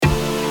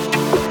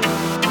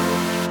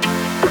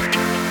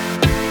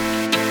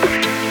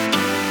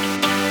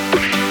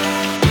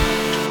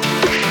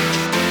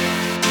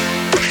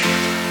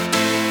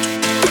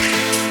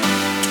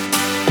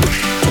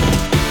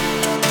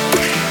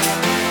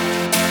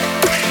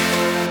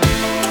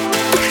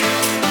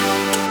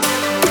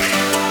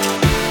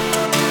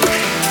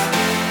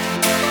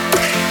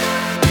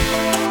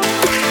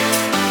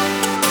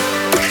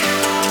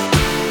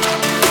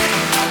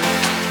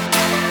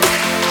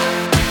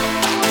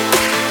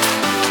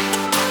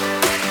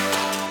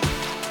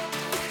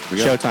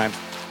Showtime.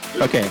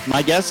 Okay,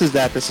 my guess is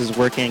that this is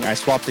working. I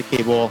swapped the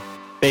cable.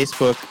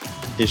 Facebook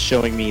is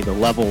showing me the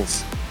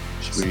levels.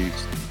 Sweet.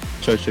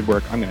 So it should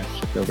work. I'm going to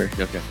shift over.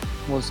 Okay.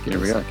 We'll just give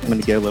Here it we a go. second. I'm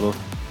going to get a little...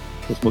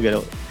 We'll get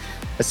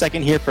a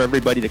second here for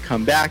everybody to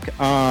come back.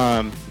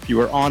 If you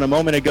were on a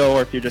moment ago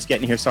or if you're just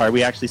getting here, sorry.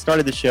 We actually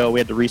started the show. We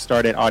had to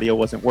restart it. Audio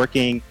wasn't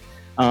working.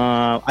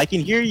 I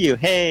can hear you.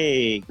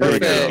 Hey.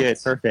 Good, Perfect. good.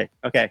 Perfect.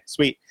 Okay,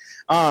 sweet.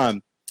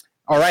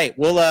 All right,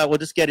 we'll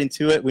just get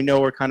into it. We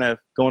know we're kind of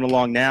going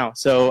along now.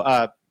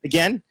 So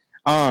again,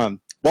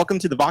 welcome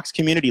to the Vox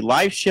Community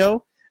Live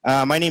Show.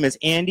 My name is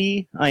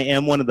Andy. I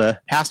am one of the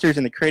pastors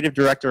and the creative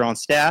director on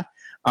staff.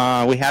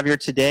 We have here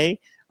today,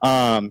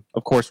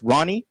 of course,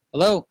 Ronnie.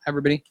 Hello,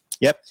 everybody.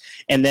 Yep.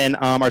 And then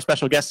our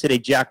special guest today,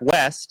 Jack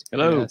West.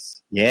 Hello.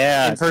 Yes.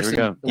 Yeah. In person.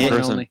 go. The one and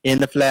person. only. In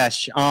the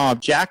flesh.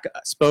 Jack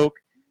spoke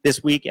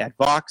this week at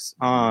Vox,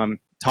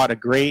 taught a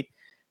great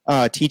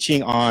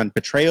teaching on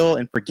betrayal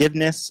and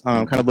forgiveness,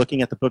 kind of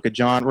looking at the book of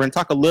John. We're going to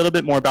talk a little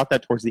bit more about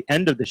that towards the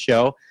end of the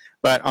show.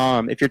 But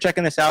if you're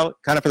checking this out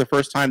kind of for the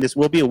first time, this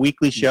will be a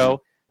weekly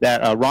show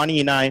that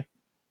Ronnie and I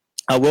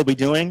will be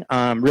doing.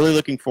 Really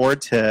looking forward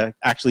to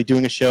actually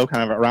doing a show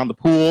kind of around the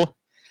pool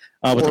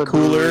with Or a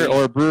cooler brewery.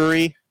 or a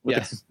brewery.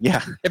 Yes.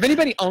 Yeah. If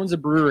anybody owns a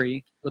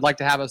brewery, would like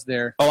to have us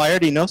there. Oh, I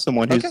already know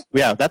someone who's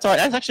that's all right.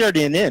 That's actually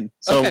already an in.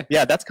 So Okay.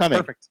 yeah, that's coming.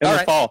 Perfect. In All the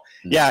right. fall.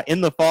 Yeah,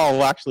 in the fall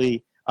we'll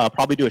actually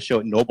probably do a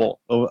show at Noble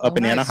up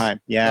in nice. Anaheim.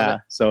 Love Yeah.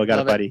 it. So I got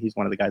Love a buddy. He's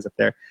one of the guys up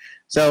there.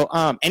 So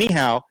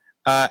anyhow,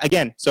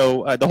 again,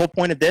 so the whole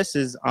point of this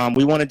is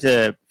we wanted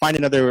to find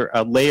another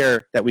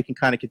layer that we can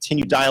kind of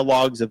continue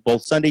dialogues of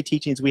both Sunday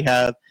teachings we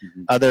have,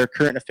 other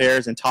current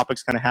affairs and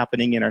topics kind of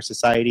happening in our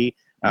society.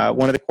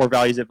 One of the core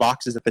values at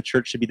Vox is that the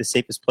church should be the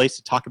safest place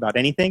to talk about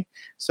anything.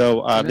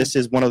 So this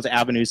is one of those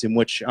avenues in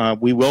which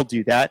we will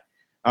do that.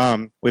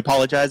 We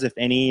apologize if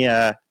any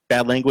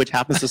bad language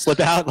happens to slip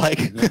out. Like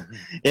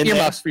in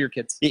Earmuffs for your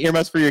kids. the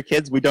earmuffs for your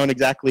kids. We don't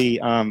exactly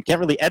can't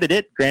really edit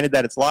it. Granted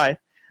that it's live.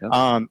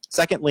 Yep.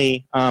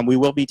 Secondly, we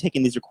will be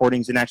taking these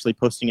recordings and actually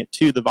posting it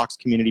to the Vox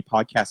Community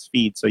Podcast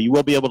feed, so you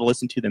will be able to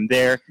listen to them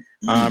there.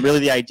 Really,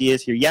 the idea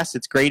is here. Yes,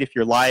 it's great if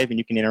you're live and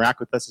you can interact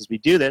with us as we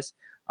do this.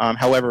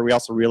 However, we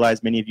also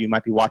realize many of you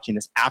might be watching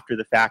this after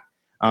the fact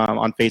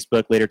on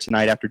Facebook later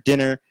tonight after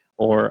dinner,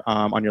 or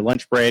on your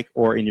lunch break,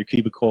 or in your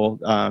cubicle,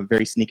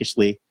 very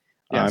sneakishly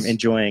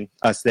enjoying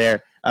us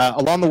there.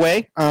 Along the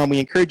way, we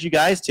encourage you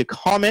guys to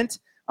comment.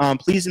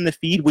 Please, in the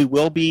feed, we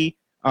will be.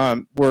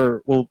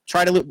 We'll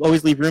try to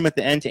always leave room at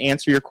the end to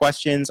answer your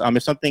questions.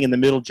 If something in the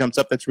middle jumps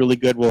up that's really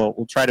good,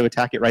 we'll try to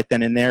attack it right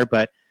then and there.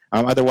 But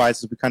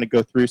otherwise, as we kind of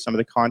go through some of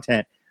the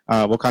content,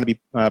 we'll kind of be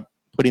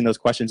putting those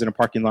questions in a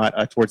parking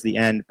lot towards the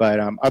end. But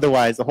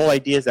otherwise, the whole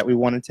idea is that we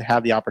wanted to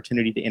have the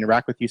opportunity to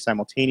interact with you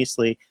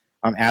simultaneously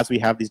as we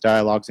have these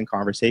dialogues and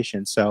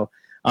conversations. So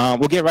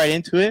we'll get right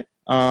into it.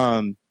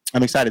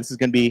 I'm excited. This is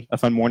going to be a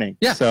fun morning.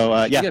 Yeah.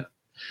 So yeah. Good.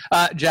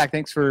 Jack,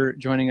 thanks for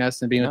joining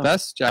us and being with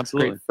us. Jack's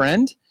absolutely. a great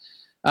friend.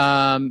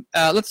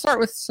 Let's start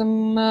with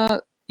some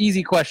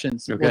easy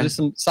questions. Okay. Well, just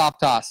some soft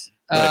toss.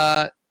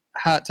 Right.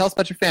 Tell us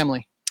about your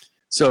family.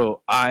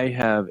 So I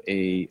have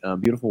a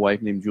beautiful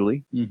wife named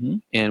Julie, Mm-hmm.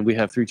 and we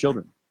have 3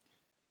 children.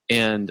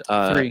 And 3.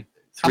 How much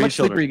sleep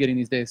children. are you getting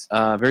these days?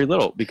 Very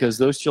little, because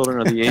those children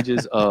are the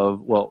ages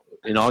of, well,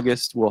 in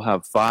August we'll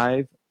have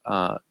 5,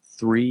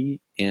 3,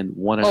 and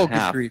 1.5. Oh,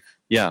 good grief.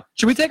 Yeah.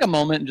 Should we take a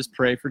moment and just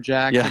pray for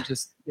Jack? Yeah. And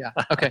just,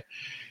 okay.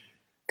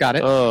 Got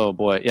it. Oh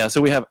boy, yeah. So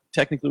we have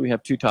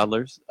 2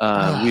 toddlers.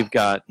 We've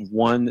got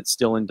 1 that's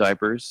still in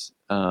diapers.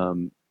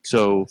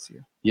 So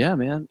yeah,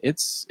 man,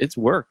 it's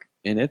work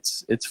and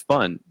it's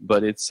fun,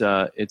 but it's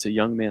a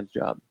young man's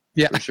job.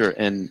 Yeah. For sure.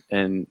 And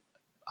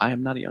I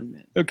am not a young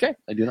man. Okay.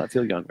 I do not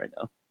feel young right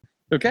now.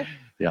 Okay.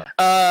 Yeah.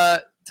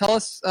 Tell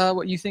us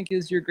what you think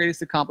is your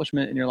greatest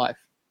accomplishment in your life.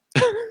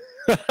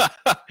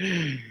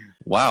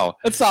 Wow.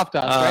 That's soft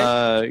toss,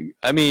 right?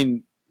 I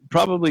mean,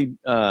 probably,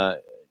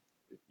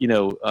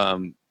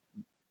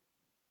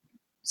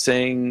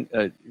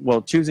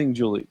 choosing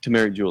Julie to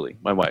marry Julie,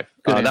 my wife.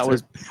 Good That answer.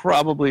 was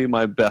probably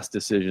my best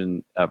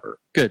decision ever.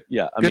 Good.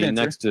 Yeah. I Good mean,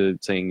 answer. next to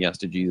saying yes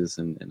to Jesus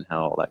and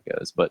how all that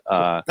goes. But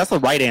That's the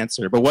right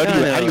answer. But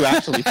how do you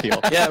actually feel?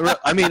 yeah,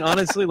 I mean,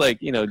 honestly, like,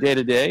 day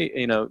to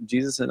day,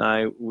 Jesus and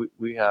I,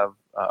 we have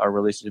our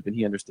relationship, and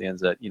he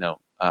understands that,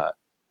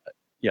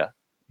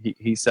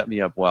 he set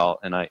me up well,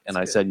 and I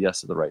good. said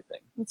yes to the right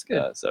thing. That's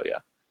good. So yeah,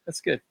 That's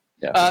good.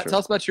 yeah. For sure. Tell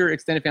us about your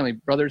extended family,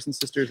 brothers and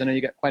sisters. I know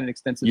you got quite an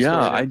extensive Yeah,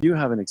 story there. I do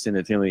have an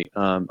extended family.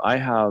 I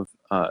have,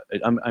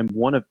 I'm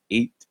one of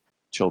 8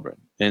 children,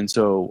 and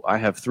so I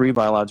have 3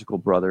 biological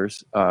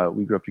brothers.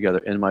 We grew up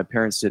together, and my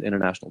parents did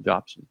international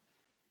adoption,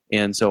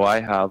 and so I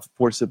have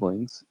 4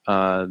 siblings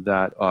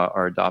that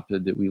are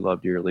adopted that we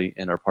love dearly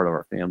and are part of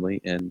our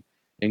family, and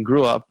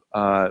grew up.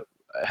 My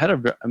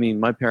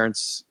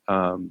parents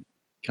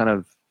kind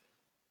of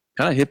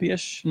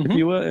hippie-ish, if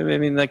you will. I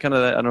mean, that kind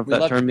of, I don't know if We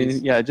that love term hippies.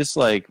 means, yeah, just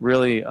like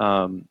really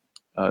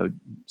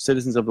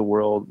citizens of the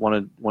world,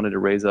 wanted to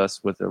raise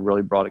us with a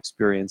really broad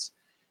experience,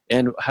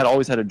 and had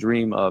always had a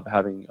dream of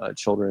having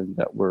children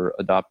that were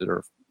adopted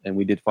or and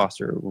we did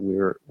foster when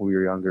we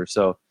were younger.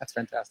 So That's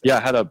fantastic. yeah,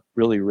 I had a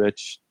really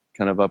rich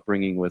kind of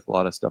upbringing with a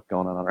lot of stuff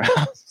going on in our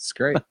house. That's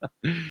great.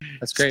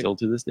 That's great. Still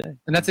to this day.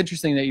 And that's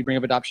interesting that you bring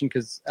up adoption,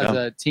 because as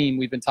a team,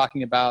 we've been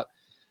talking about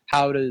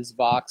how does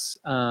Vox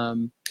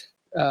undergird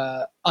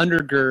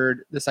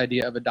this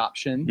idea of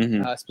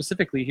adoption,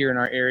 specifically here in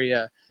our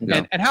area,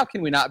 and how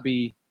can we not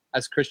be,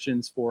 as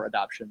Christians, for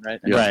adoption, right?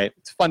 And Right.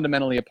 It's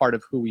fundamentally a part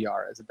of who we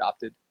are as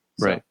adopted.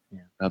 So, Right.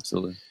 Yeah.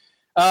 Absolutely.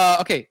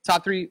 Okay,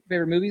 top 3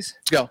 favorite movies.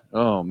 Go.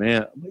 Oh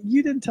man,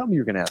 you didn't tell me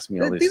you were going to ask me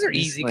all these. These are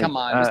easy. Like, Come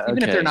on. Just, even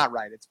if okay. they're not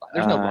right, it's fine.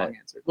 There's no wrong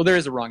answer. Well, there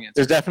is a wrong answer.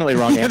 There's definitely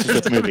wrong answers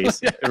with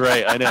movies.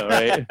 Right, I know,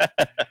 right?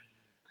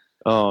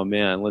 Oh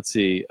man, let's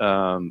see.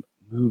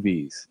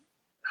 Movies.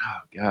 Oh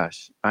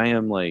gosh, I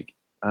am like,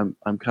 I'm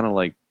kind of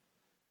like,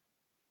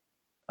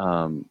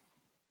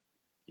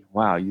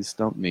 wow, you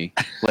stumped me.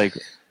 Like,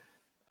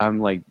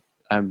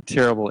 I'm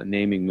terrible at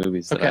naming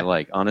movies that I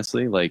like.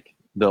 Honestly, like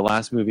the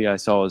last movie I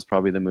saw was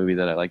probably the movie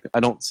that I liked. I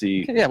don't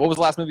see. Okay, yeah. What was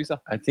the last movie you saw?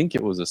 I think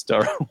it was a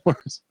Star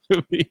Wars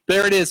movie.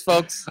 There it is,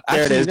 folks.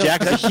 There it is.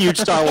 Jack's a huge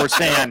Star Wars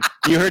fan.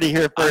 You heard it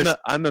here first.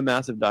 I'm a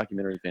massive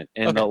documentary fan.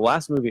 And the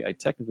last movie I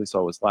technically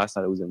saw was last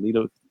night. It was in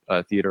Lido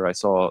Theater. I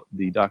saw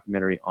the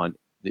documentary on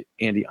the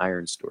Andy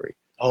Irons story.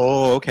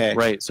 Oh, okay.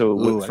 Right. So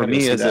Ooh, for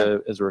me as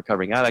a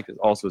recovering addict,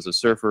 also as a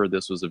surfer,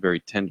 this was a very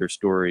tender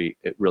story.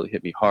 It really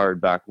hit me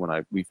hard back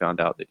when we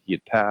found out that he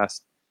had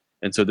passed.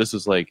 And so this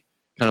was like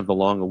kind of the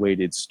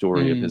long-awaited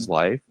story of his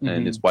life,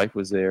 and his wife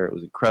was there. It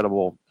was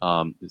incredible.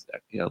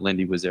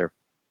 Lindy was there,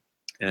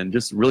 and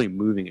just really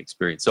moving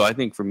experience. So I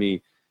think for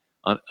me,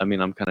 I'm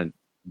kind of,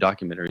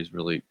 documentaries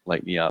really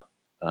light me up.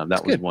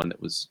 That was one that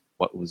was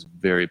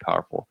very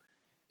powerful,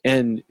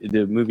 and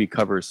the movie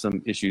covers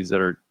some issues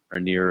that are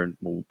near, and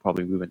we'll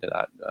probably move into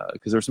that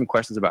because there's some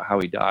questions about how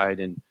he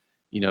died, and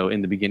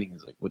in the beginning he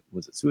was like,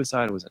 was it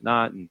suicide? Was it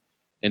not?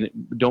 And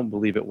don't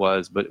believe it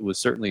was, but it was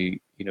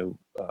certainly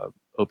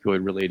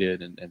opioid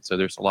related, and so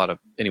there's a lot of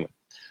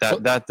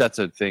that's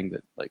a thing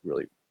that like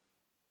really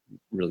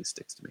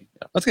sticks to me.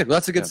 Yeah. That's good. Well,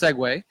 that's a good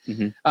segue.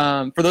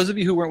 For those of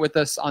you who weren't with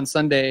us on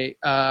Sunday,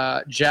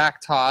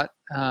 Jack taught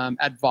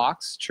at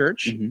Vox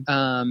Church,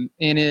 and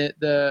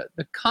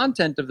the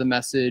content of the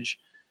message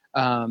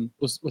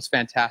was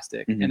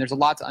fantastic, and there's a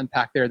lot to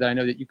unpack there that I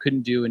know that you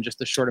couldn't do in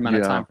just a short amount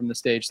of time from the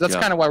stage. So that's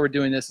kind of why we're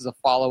doing this as a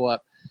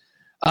follow-up.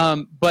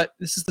 But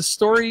this is the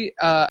story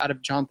out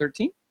of John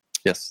 13.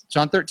 Yes.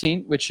 John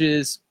 13, which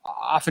is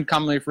often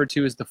commonly referred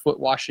to as the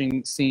foot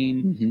washing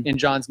scene in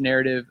John's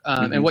narrative.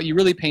 And what you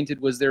really painted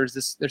was there's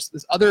this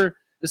other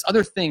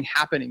thing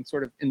happening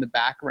sort of in the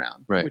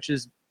background, which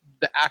is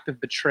the act of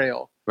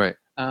betrayal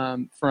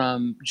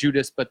from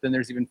Judas. But then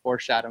there's even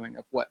foreshadowing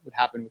of what would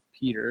happen with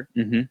Peter.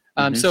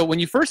 So when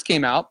you first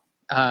came out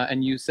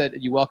and you said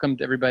you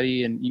welcomed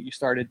everybody and you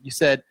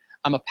said,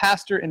 "I'm a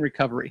pastor in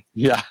recovery."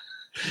 Yeah.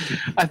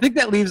 I think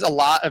that leaves a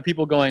lot of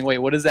people going, wait,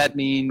 what does that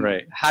mean?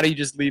 Right. How do you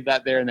just leave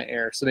that there in the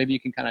air? So maybe you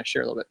can kind of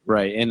share a little bit.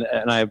 Right. And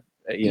I,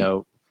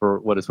 for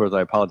what it's worth, I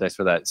apologize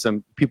for that.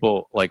 Some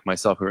people like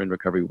myself who are in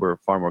recovery were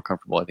far more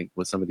comfortable, I think,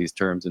 with some of these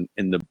terms and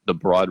in the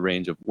broad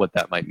range of what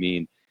that might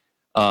mean.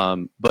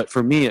 But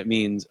for me, it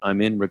means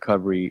I'm in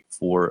recovery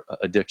for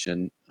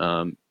addiction,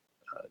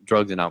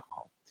 drugs and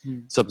alcohol,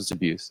 substance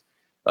abuse.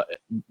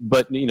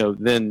 But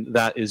then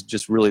that is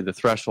just really the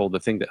threshold, the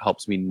thing that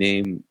helps me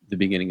name the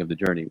beginning of the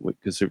journey.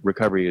 Because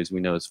recovery, as we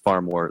know, is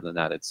far more than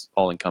that. It's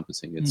all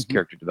encompassing. It's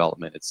character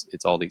development.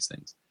 It's all these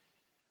things.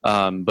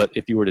 But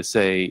if you were to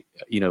say,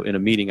 in a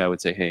meeting, I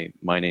would say, "Hey,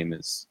 my name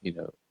is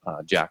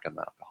Jack. I'm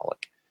an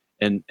alcoholic,"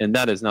 and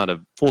that is not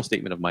a full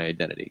statement of my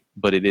identity,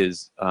 but it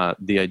is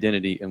the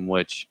identity in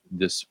which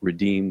this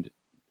redeemed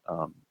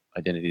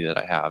identity that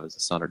I have as a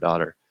son or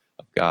daughter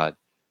of God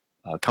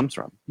comes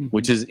from,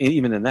 which is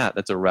even in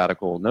that's a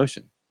radical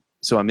notion.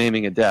 So I'm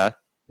aiming at death,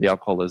 the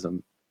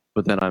alcoholism,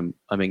 but then I'm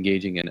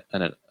engaging in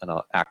an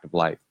active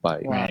life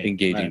by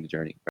engaging the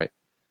journey, right?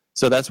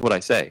 So that's what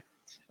I say.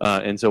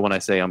 And so when I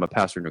say I'm a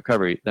pastor in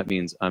recovery, that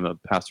means I'm a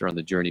pastor on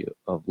the journey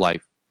of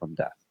life from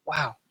death.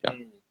 Wow. Yeah.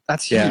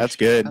 That's huge. Yeah, that's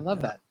good. I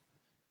love that.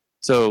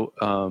 So,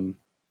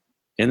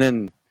 and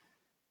then,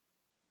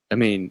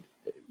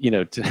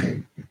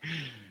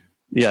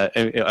 yeah,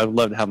 I would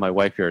love to have my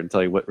wife here and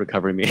tell you what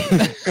recovery means,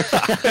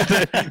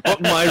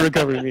 what my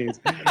recovery means,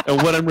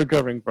 and what I'm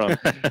recovering from,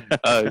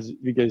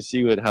 because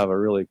she would have a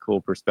really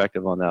cool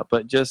perspective on that.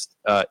 But just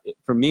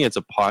for me, it's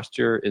a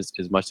posture as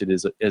much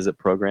as it is a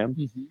program.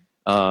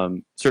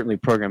 Certainly,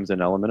 program's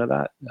an element of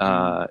that.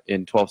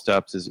 In 12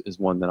 Steps is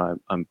one that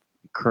I'm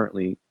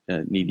currently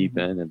knee deep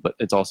in, but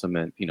it's also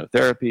meant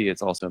therapy.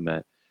 It's also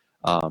meant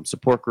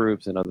support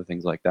groups and other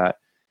things like that.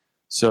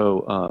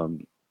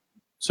 So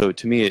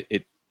to me,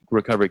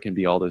 recovery can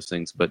be all those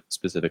things, but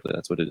specifically,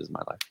 that's what it is in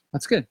my life.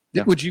 That's good.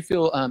 Yeah. Would you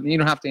feel, you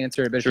don't have to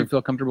answer it, but if you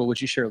feel comfortable, would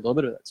you share a little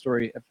bit of that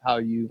story of how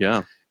you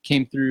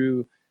came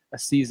through a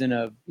season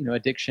of,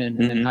 addiction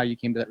and then how you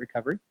came to that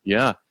recovery?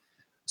 Yeah.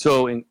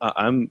 So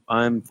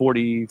I'm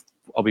 40,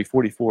 I'll be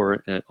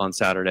 44 on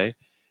Saturday.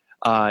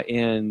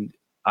 And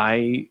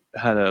I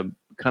had a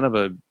kind of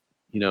a,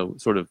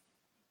 sort of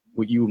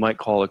what you might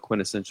call a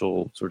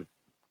quintessential sort of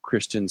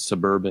Christian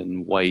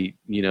suburban white,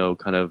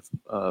 kind of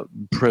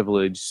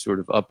privileged sort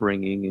of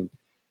upbringing,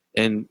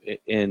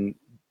 and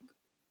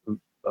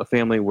a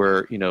family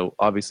where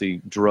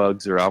obviously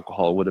drugs or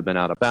alcohol would have been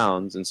out of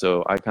bounds, and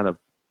so I kind of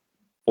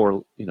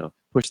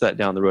pushed that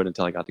down the road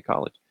until I got to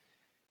college.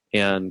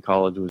 And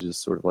college was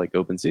just sort of like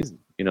open season.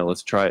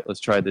 Let's try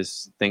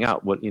this thing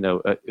out.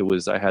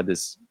 I had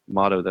this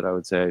motto that I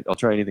would say, I'll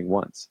try anything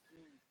once,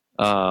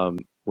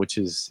 which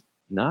is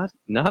not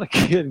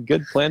a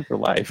good plan for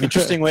life.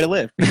 Interesting way to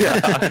live.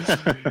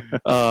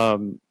 Yeah.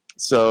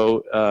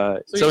 So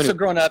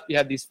growing up, you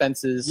had these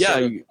fences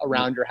sort of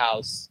around your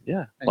house.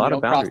 Yeah, and a lot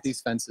of boundaries. Cross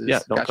these fences. Yeah,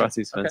 don't cross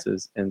these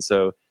fences.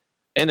 Okay.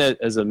 And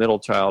as a middle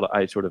child,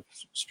 I sort of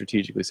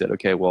strategically said,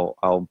 okay, well,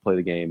 I'll play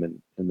the game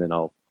and then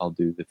I'll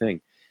do the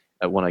thing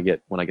when I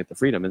get the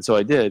freedom. And so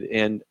I did,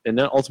 and then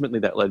ultimately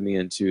that led me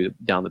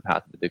down the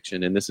path of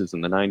addiction. And this is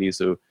in the 90s,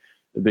 so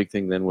the big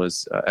thing then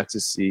was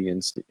ecstasy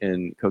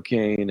and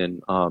cocaine,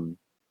 and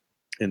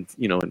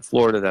in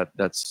Florida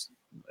that's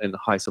in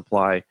high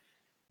supply.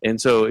 And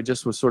so it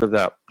just was sort of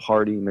that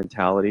party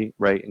mentality,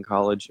 right, in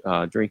college.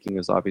 Drinking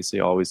is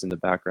obviously always in the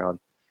background.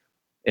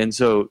 And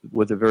so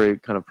with a very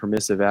kind of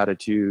permissive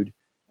attitude,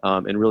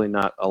 and really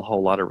not a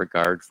whole lot of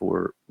regard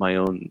for my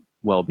own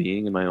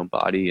well-being and my own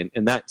body.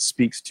 And that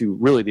speaks to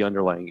really the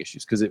underlying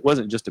issues, because it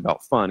wasn't just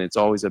about fun. It's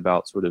always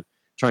about sort of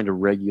trying to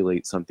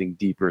regulate something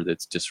deeper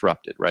that's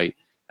disrupted, right?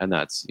 And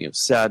that's,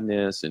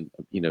 sadness and,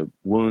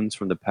 wounds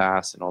from the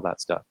past and all that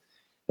stuff.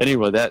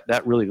 Anyway,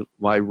 that really,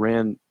 I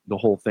ran the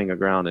whole thing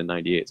aground in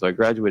 98. So I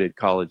graduated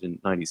college in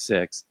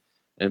 96.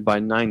 And by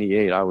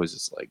 98, I was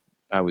just like,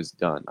 I was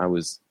done. I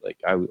was like,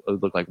 I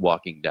looked like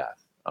walking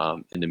death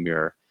in the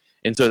mirror.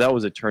 And so that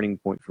was a turning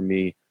point for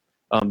me.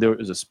 There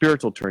was a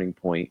spiritual turning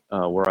point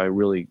where I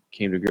really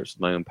came to grips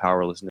with my own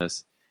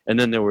powerlessness. And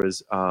then there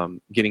was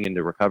getting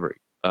into recovery.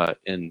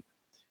 And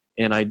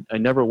I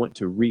never went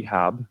to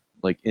rehab,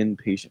 like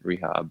inpatient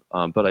rehab,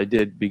 but I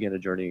did begin a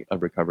journey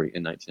of recovery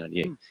in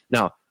 1998.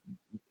 Now,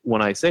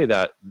 when I say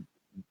that,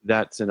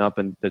 that's been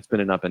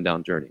an up and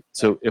down journey.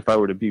 So if I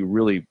were to be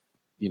really,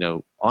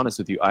 honest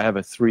with you, I have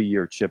a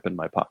 3-year chip in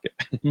my pocket,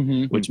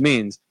 which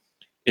means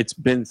it's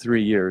been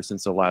 3 years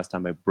since the last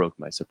time I broke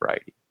my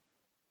sobriety.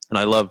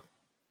 And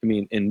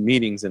in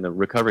meetings in a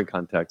recovery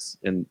context,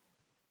 and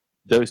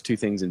those two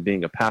things and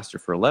being a pastor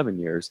for 11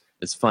 years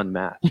is fun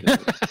math.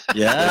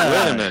 Yeah.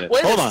 Wait a minute.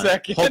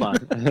 Hold on.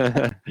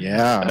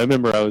 Yeah. I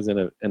remember I was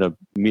I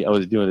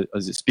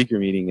was a speaker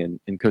meeting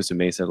in Costa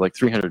Mesa, like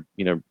 300,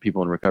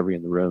 people in recovery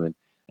in the room.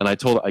 And I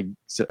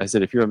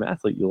said, if you're a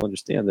mathlete, you'll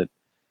understand that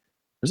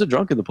there's a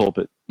drunk in the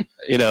pulpit,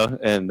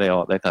 and they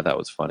thought that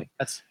was funny.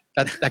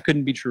 That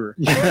couldn't be truer.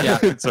 Yeah.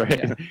 That's right.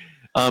 Yeah.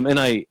 And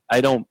I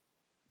don't,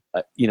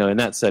 in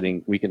that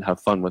setting, we can have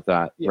fun with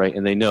that. Yeah. Right.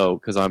 And they know,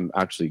 because I'm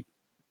actually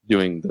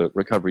doing the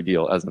recovery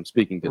deal as I'm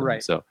speaking to them.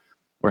 Right. So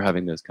we're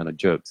having those kind of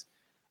jokes.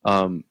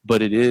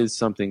 But it is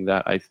something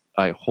that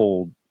I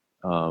hold,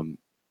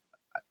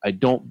 I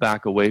don't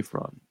back away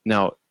from.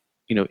 Now,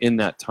 in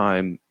that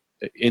time,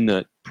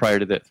 prior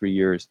to that 3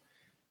 years,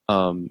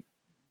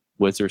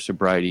 was there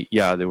sobriety?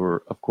 Yeah, there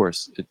were, of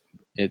course,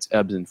 it's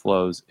ebbs and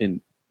flows. And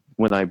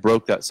when I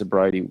broke that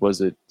sobriety,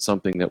 was it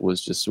something that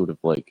was just sort of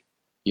like,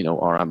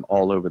 or I'm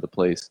all over the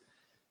place?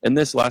 And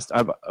I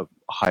have a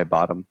high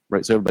bottom,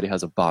 right? So everybody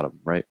has a bottom,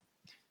 right?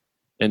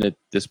 And at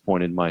this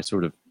point in my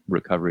sort of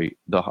recovery,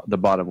 the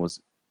bottom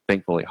was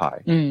thankfully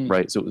high,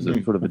 right? So it was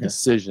a sort of a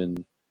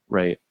decision,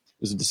 right? It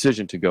was a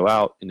decision to go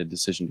out and a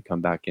decision to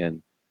come back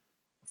in,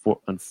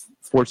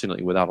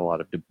 unfortunately without a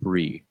lot of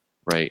debris,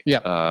 right?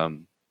 Yeah.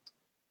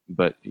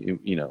 But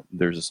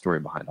there's a story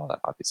behind all that,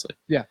 obviously.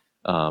 Yeah.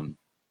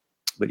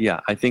 But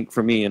yeah, I think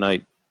for me, and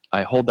I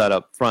hold that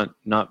up front,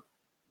 not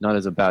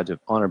as a badge of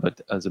honor,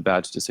 but as a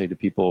badge to say to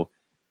people,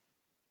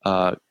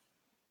 whether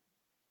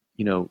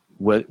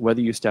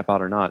you step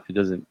out or not,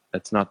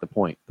 that's not the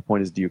point. The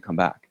point is, do you come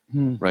back?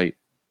 Right.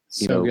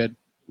 Good.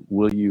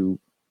 Will you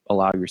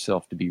allow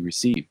yourself to be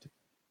received?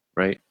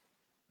 Right.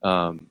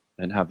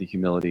 And have the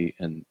humility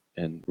and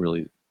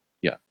really,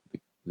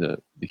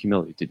 the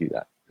humility to do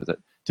that. Because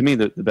to me,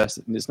 the best,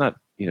 it's not,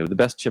 the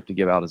best chip to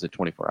give out is a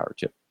 24-hour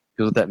chip.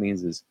 Because what that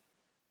means is,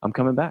 I'm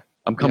coming back.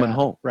 I'm coming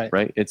home.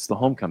 Right. It's the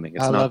homecoming.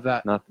 It's love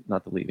that. Not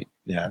the leaving.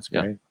 Yeah, that's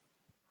great.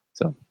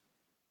 So,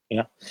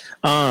 yeah.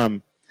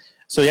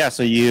 So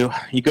you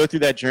go through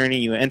that journey,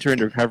 you enter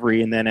into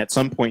recovery, and then at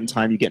some point in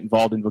time, you get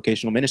involved in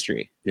vocational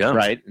ministry. Yeah.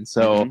 Right. And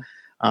so,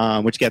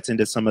 which gets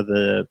into some of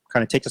the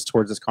kind of takes us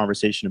towards this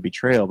conversation of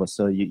betrayal. But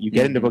so you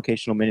get into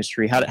vocational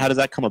ministry. How does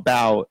that come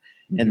about?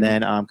 And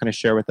then kind of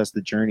share with us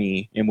the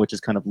journey in which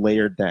is kind of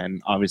layered then,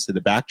 obviously,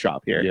 the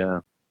backdrop here. Yeah.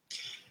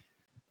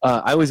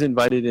 I was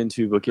invited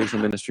into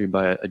vocational ministry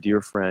by a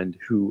dear friend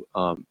who,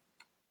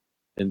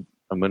 and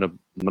I'm gonna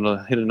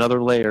hit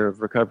another layer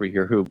of recovery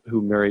here,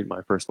 who married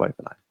my first wife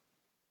and I.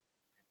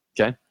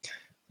 Okay.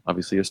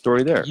 obviously a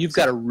story there. You've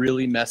got a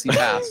really messy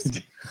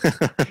past.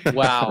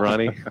 Wow,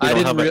 Ronnie,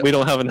 we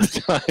don't have enough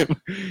time.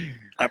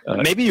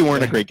 Maybe you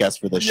weren't a great guest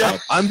for this show.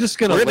 I'm just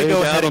gonna We're gonna lay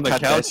go down ahead on and the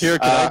cut couch this. here.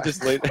 Can I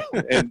just lay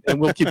and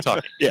we'll keep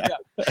talking. Yeah.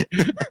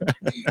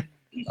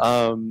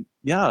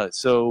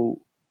 So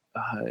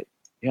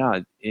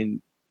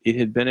it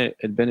had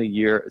been a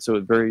year.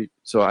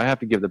 So I have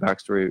to give the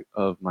backstory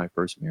of my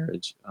first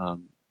marriage.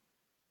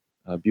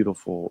 A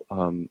beautiful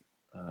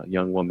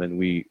young woman.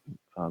 We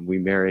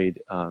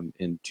married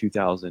in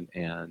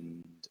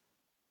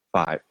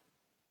 2005,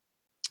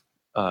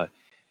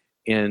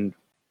 and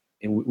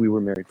we were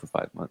married for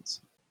 5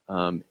 months,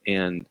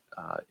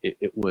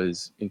 it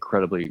was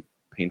incredibly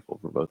painful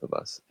for both of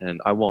us. And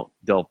I won't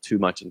delve too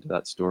much into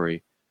that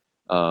story,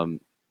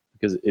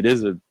 because it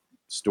is a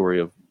story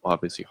of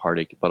obviously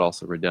heartache, but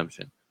also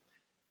redemption.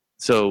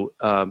 So,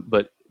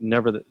 but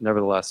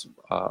nevertheless,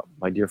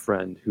 my dear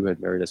friend who had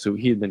married us, so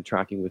he had been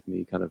tracking with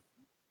me, kind of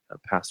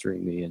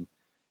pastoring me,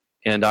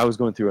 and I was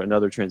going through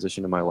another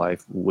transition in my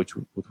life, which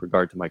with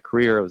regard to my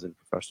career, I was in the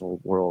professional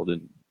world,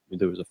 and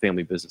there was a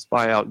family business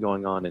buyout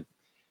going on,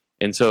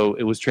 and so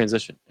it was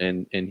transition,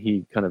 and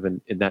he kind of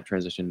in that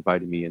transition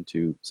invited me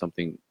into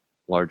something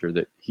larger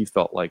that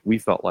we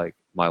felt like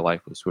my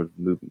life was sort of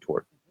moving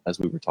toward as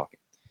we were talking.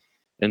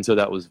 And so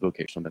that was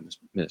vocational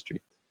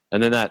ministry.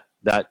 And then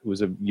that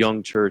was a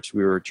young church.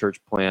 We were a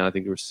church plant. I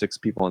think there were 6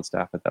 people on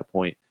staff at that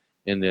point.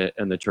 And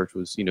the church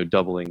was,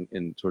 doubling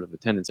in sort of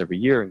attendance every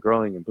year and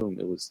growing, and boom,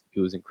 it was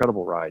an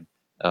incredible ride.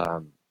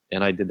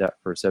 And I did that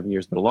for 7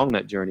 years. But along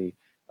that journey,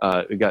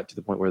 it got to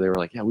the point where they were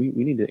like, yeah, we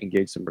need to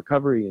engage some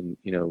recovery, and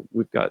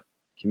we've got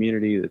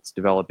community that's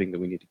developing that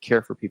we need to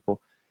care for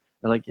people.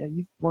 And like, yeah,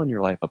 you've blown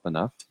your life up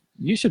enough.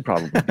 You should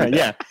probably do that.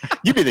 Yeah,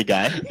 you be the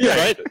guy. Yeah,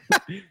 right.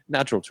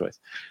 Natural choice.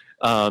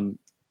 And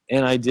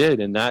I did,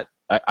 and that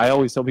I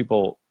always tell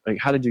people, like,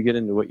 how did you get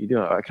into what you do?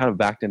 I kind of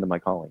backed into my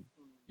calling,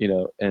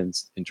 and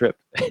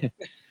tripped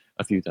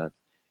a few times.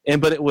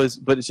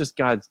 But it's just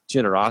God's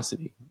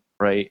generosity,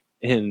 right,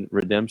 in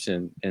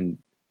redemption and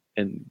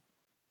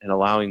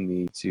allowing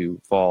me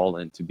to fall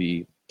and to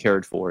be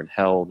cared for and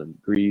held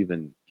and grieve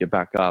and get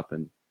back up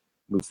and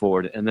move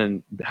forward, and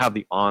then have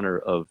the honor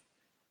of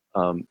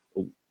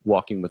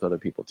walking with other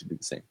people to do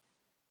the same.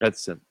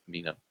 That's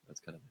me now. That's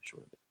kind of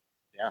short of it.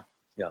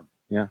 Yeah.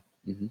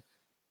 Mm-hmm.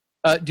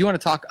 Do you want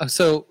to talk?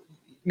 So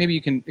maybe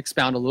you can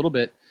expound a little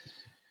bit,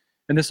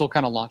 and this will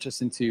kind of launch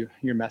us into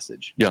your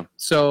message. Yeah.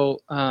 So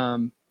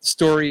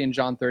story in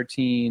John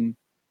 13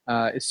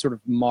 is sort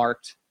of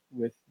marked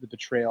with the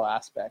betrayal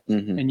aspect,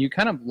 mm-hmm. and you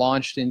kind of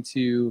launched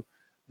into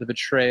the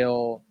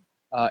betrayal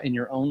in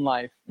your own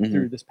life mm-hmm.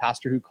 through this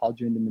pastor who called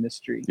you into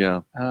ministry.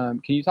 Yeah.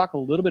 Can you talk a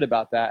little bit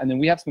about that? And then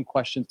we have some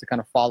questions to kind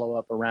of follow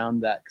up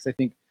around that, because I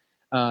think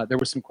there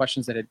were some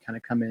questions that had kind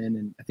of come in,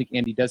 and I think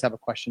Andy does have a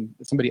question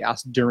that somebody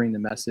asked during the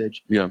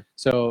message. Yeah.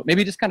 So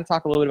maybe just kind of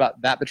talk a little bit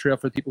about that betrayal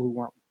for the people who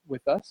weren't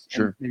with us.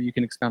 Sure. Maybe you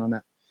can expound on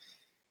that.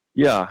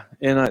 Yeah.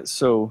 And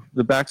so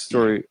the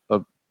backstory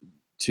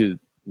to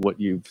what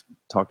you've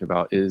talked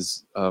about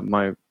is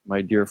my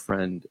dear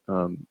friend.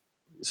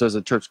 So as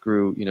the church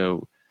grew,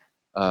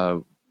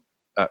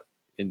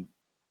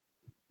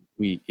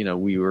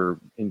 we were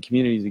in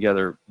community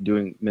together,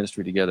 doing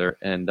ministry together,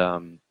 and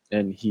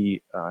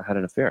he had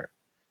an affair.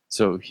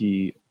 So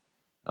he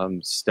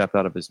stepped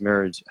out of his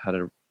marriage, had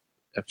an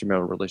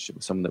extramarital relationship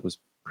with someone that was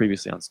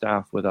previously on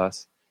staff with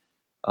us.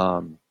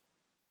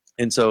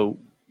 And so,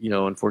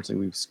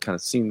 unfortunately, we've kind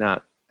of seen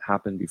that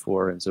happen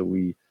before. And so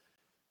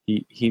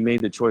he made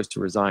the choice to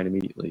resign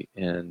immediately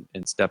and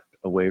stepped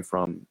away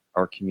from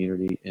our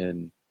community.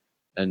 And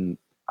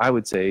I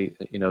would say,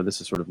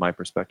 this is sort of my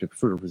perspective,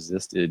 sort of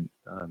resisted,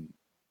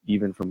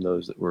 even from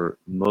those that were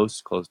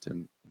most close to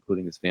him,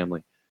 including his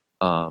family,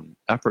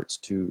 efforts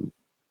to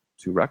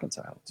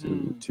reconcile,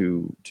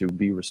 to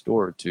be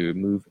restored, to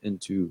move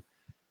into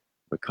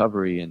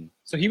recovery. And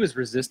so he was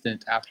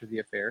resistant after the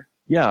affair.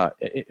 Yeah,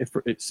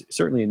 it's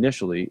certainly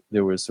initially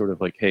there was sort of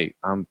like, hey,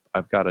 I'm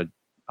going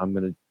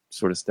to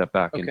sort of step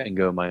back and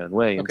go my own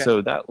way. And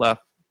so that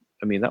left,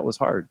 that was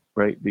hard,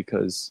 right?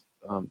 Because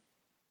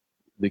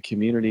the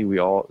community,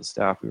 the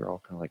staff, we were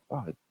all kind of like,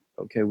 wow,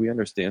 okay, we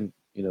understand,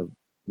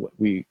 what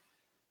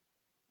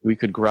we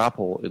could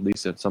grapple, at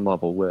least at some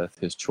level, with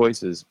his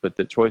choices, but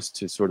the choice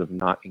to sort of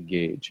not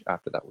engage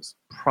after that was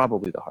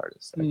probably the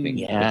hardest, I think,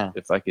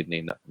 if I could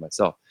name that for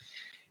myself.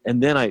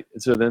 And then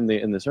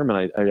in the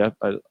sermon,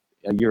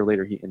 a year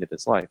later, he ended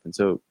his life. And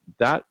so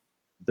that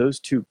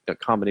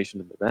combination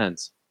of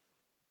events,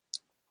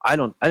 I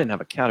didn't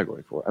have a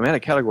category for. I had a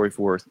category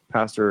for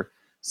pastor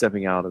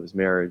stepping out of his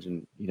marriage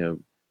and,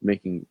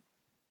 making,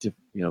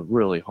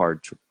 really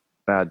hard,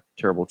 bad,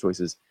 terrible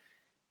choices.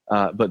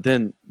 But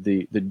then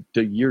the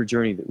year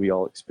journey that we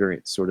all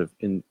experienced, sort of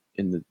in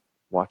the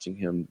watching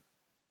him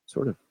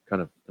sort of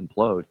kind of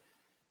implode,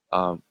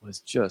 was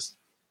just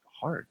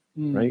hard,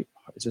 right?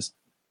 It's just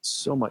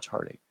so much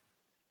heartache.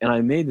 And I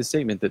made the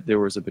statement that there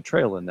was a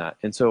betrayal in that.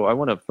 And so I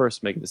want to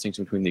first make a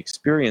distinction between the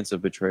experience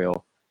of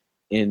betrayal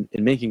and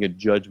making a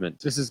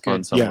judgment this is good.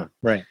 on someone. Yeah,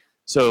 right.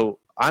 So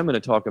I'm going to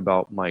talk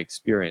about my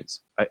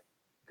experience,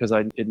 because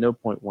I at no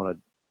point want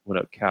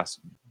to cast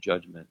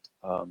judgment.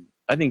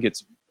 I think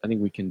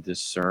we can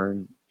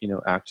discern,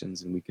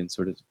 actions, and we can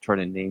sort of try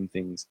to name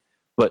things,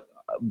 but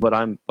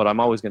I'm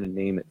always going to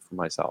name it for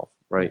myself,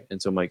 right?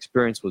 And so my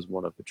experience was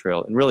one of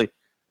betrayal, and really,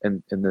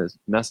 and in the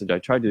message I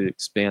tried to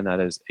expand that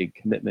as a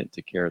commitment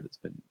to care that's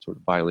been sort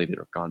of violated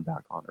or gone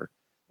back on,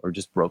 or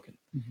just broken.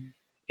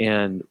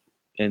 And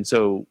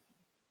so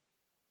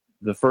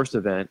the first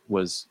event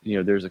was,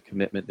 there's a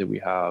commitment that we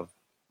have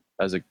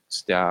as a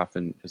staff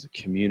and as a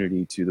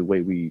community to the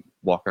way we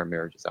walk our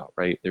marriages out,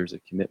 right? There's a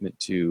commitment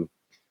to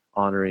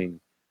honoring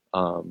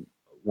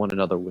one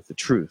another with the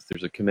truth.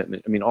 There's a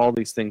commitment. I mean, all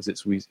these things that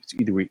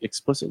either we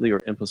explicitly or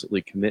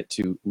implicitly commit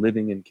to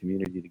living in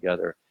community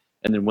together.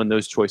 And then when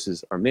those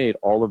choices are made,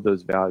 all of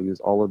those values,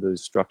 all of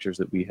those structures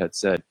that we had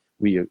said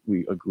we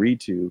agreed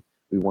to,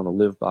 we want to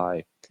live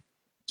by,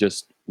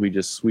 we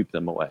just sweep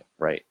them away,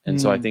 right? And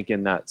so I think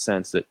in that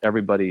sense that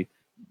everybody,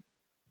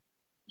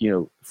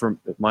 from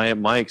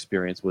my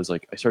experience was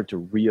like, I started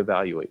to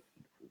reevaluate,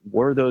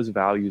 were those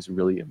values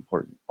really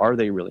important? Are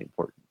they really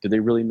important? Do they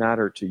really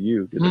matter to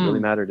you? Do they really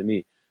matter to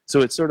me?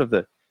 So it's sort of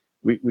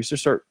we should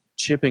start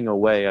chipping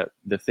away at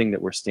the thing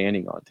that we're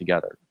standing on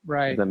together.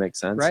 Right. Does that make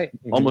sense? Right.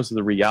 Almost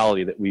the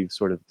reality that we've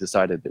sort of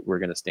decided that we're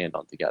going to stand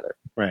on together.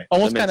 Right.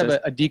 Almost kind of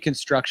a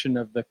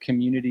deconstruction of the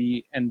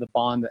community and the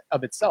bond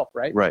of itself,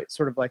 right? Right.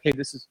 Sort of like, hey,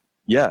 this is...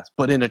 Yes,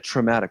 but in a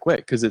traumatic way,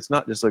 because it's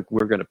not just like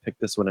we're going to pick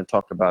this one and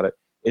talk about it.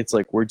 It's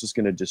like we're just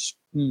going to just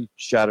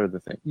shatter the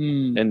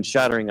thing. And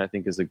shattering, I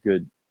think, is a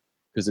good,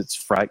 because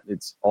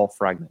it's all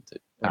fragmented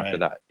after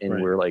that.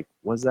 And we're like,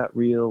 was that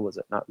real? Was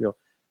it not real?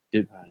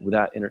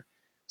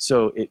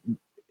 So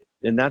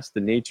and that's the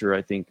nature,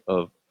 I think,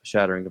 of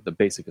shattering of the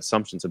basic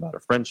assumptions about a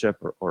friendship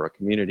or a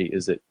community,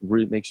 is it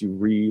really makes you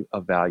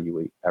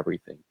reevaluate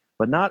everything,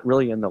 but not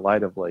really in the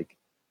light of like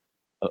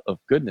of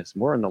goodness,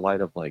 more in the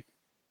light of like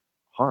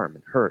harm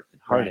and hurt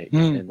and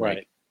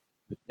heartache.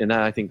 And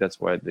I think that's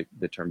why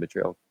the term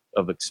betrayal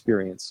of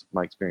experience,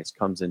 my experience,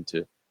 comes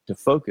into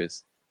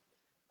focus.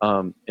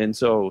 And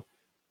so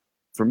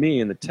for me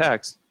in the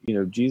text,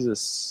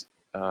 Jesus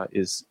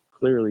is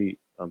clearly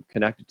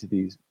connected to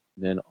these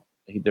men.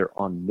 They're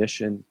on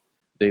mission.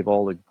 They've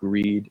all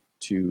agreed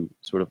to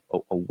sort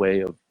of a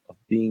way of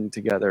being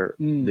together.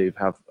 They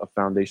have a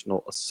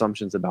foundational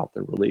assumptions about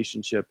their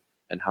relationship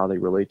and how they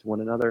relate to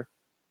one another.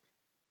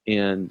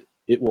 And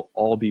it will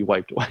all be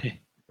wiped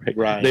away.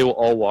 Right? They will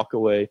all walk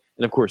away.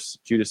 And of course,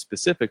 Judas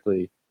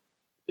specifically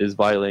is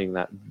violating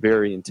that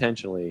very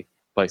intentionally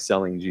by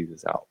selling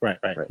Jesus out. Right.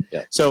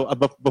 Yeah. So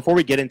before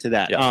we get into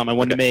that, I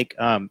wanted to make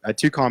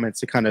two comments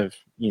to kind of,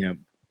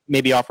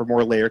 maybe offer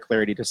more layer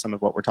clarity to some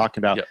of what we're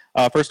talking about.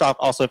 First off,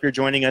 also, if you're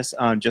joining us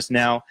just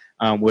now,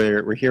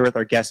 we're here with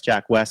our guest,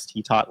 Jack West.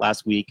 He taught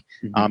last week.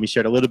 He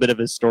shared a little bit of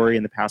his story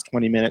in the past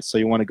 20 minutes, so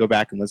you want to go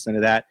back and listen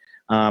to that.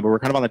 But we're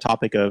kind of on the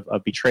topic of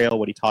betrayal,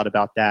 what he taught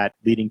about that,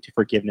 leading to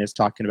forgiveness,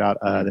 talking about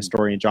the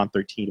story in John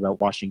 13 about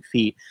washing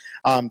feet.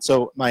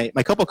 So my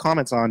couple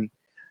comments on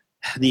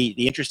the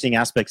interesting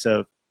aspects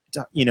of,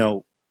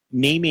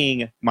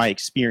 naming my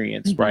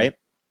experience, right?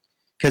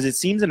 Because it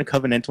seems in a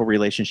covenantal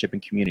relationship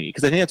and community,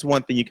 because I think that's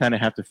one thing you kind of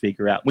have to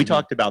figure out. We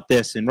talked about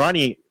this, and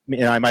Ronnie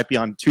and I might be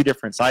on two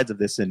different sides of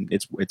this, and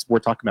it's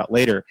worth talking about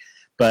later.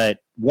 But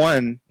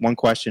one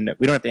question that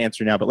we don't have to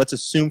answer now, but let's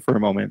assume for a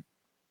moment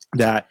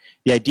that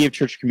the idea of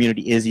church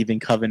community is even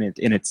covenant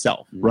in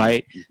itself,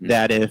 right?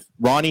 That if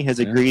Ronnie has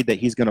agreed that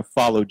he's going to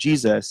follow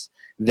Jesus,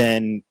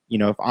 then,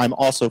 if I'm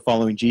also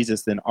following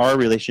Jesus, then our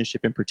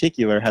relationship in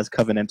particular has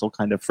covenantal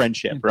kind of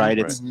friendship, right?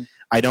 It's,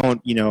 I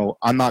don't,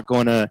 I'm not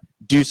going to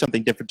do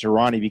something different to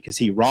Ronnie because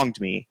he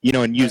wronged me,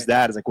 and use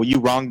that as like, well, you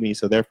wronged me,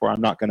 so therefore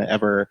I'm not going to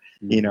ever,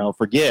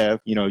 forgive,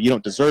 you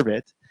don't deserve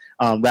it.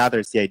 Rather,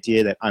 it's the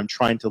idea that I'm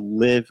trying to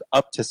live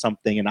up to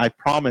something, and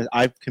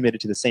I've committed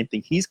to the same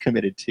thing he's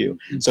committed to.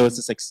 So it's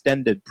this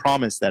extended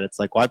promise that it's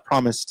like, well, I've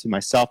promised to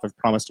myself, I've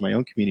promised to my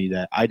own community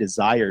that I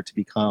desire to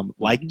become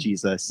like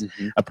Jesus,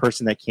 a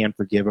person that can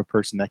forgive, a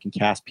person that can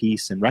cast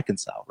peace and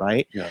reconcile,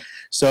 right? Yeah.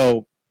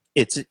 So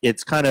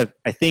it's kind of,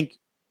 I think,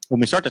 when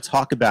we start to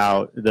talk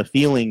about the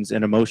feelings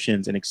and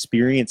emotions and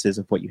experiences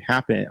of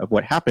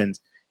what happens,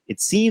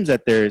 it seems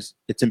that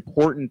it's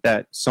important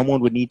that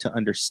someone would need to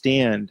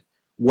understand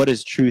what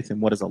is truth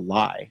and what is a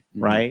lie,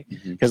 right?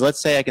 Because let's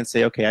say I can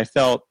say, okay, I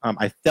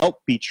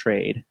felt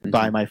betrayed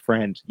by my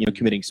friend,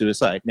 committing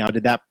suicide. Now,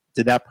 did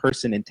that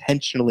person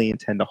intentionally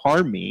intend to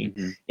harm me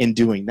in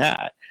doing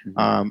that?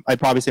 I'd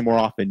probably say more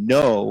often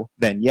no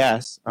than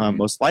yes,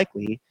 most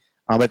likely.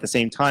 But at the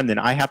same time, then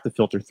I have to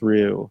filter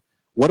through,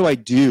 what do I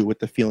do with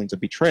the feelings of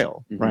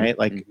betrayal, right?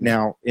 Like Mm-hmm.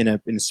 now in a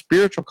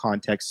spiritual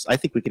context, I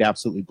think we could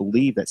absolutely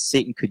believe that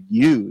Satan could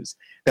use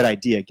that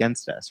idea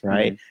against us,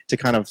 right? To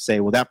kind of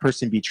say, well, that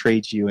person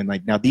betrayed you, and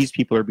like now these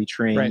people are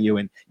betraying you,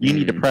 and you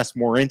need to press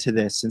more into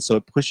this, and so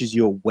it pushes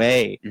you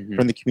away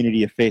from the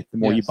community of faith the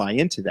more you buy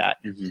into that.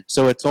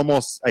 So it's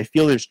almost, I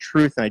feel there's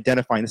truth in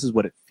identifying this is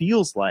what it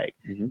feels like,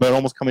 but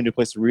almost coming to a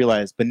place to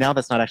realize, but now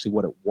that's not actually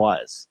what it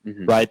was,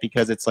 right?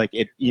 Because it's like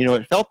it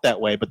felt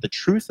that way, but the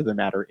truth of the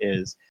matter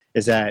is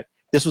that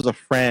this was a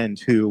friend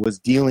who was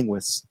dealing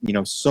with,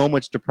 so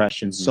much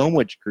depression, so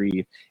much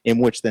grief, in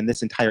which then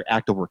this entire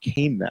act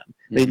overcame them.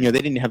 They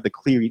didn't have a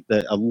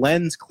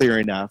lens clear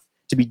enough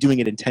to be doing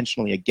it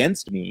intentionally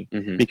against me,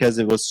 because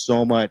it was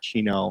so much,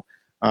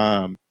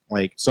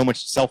 like so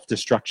much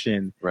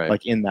self-destruction,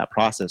 like in that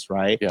process,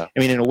 right? Yeah. I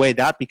mean, in a way,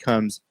 that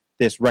becomes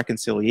this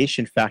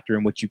reconciliation factor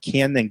in which you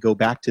can then go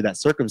back to that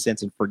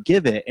circumstance and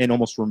forgive it and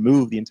almost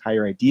remove the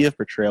entire idea of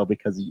betrayal,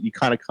 because you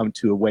kind of come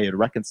to a way to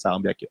reconcile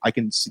and be like, I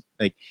can see,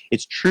 like,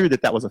 it's true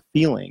that was a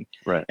feeling,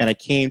 and I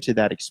came to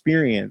that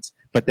experience,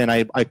 but then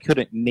I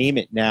couldn't name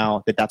it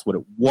now that's what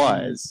it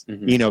was,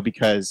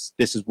 because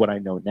this is what I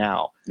know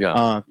now.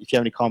 If you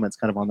have any comments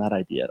kind of on that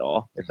idea at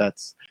all, if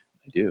that's...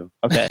 I do.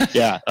 Okay.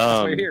 Yeah.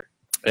 That's why you're here.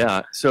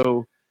 Yeah.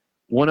 So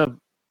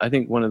I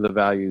think one of the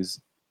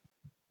values,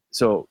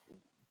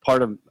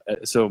 ended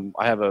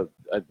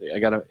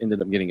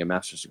up getting a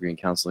master's degree in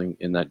counseling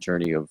in that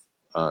journey of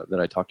that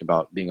I talked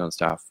about, being on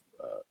staff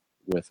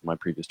with my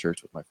previous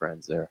church with my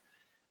friends there,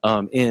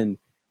 and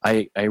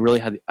I really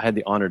had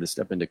the honor to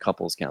step into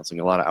couples counseling,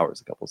 a lot of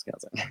hours of couples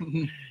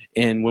counseling,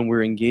 and when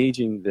we're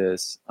engaging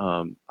this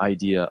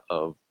idea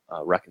of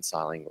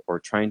reconciling or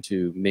trying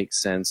to make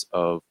sense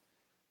of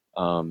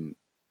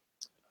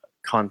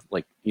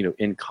conflict,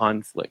 in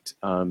conflict,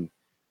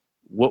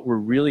 what we're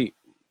really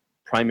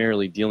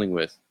primarily dealing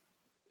with,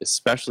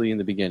 especially in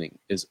the beginning,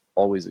 is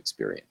always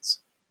experience.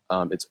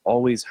 It's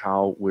always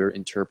how we're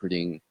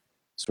interpreting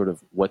sort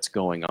of what's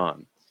going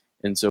on.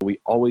 And so we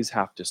always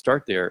have to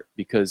start there,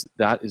 because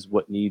that is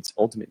what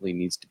ultimately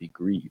needs to be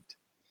grieved.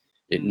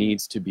 It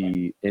needs to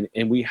be,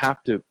 and we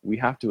have to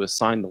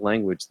assign the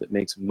language that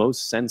makes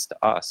most sense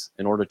to us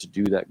in order to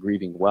do that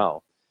grieving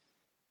well.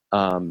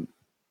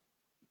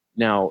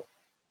 Now,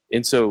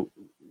 and so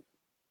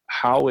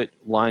how it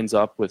lines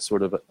up with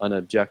sort of an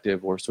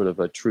objective or sort of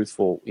a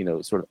truthful,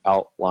 sort of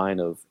outline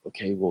of,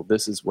 okay, well,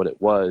 this is what it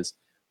was.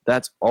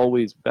 That's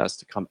always best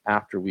to come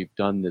after we've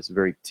done this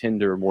very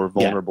tender, more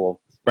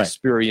vulnerable,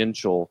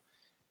 experiential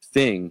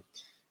thing,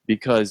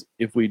 because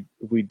if we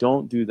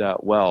don't do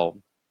that well,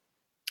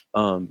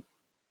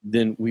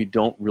 then we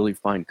don't really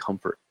find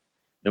comfort,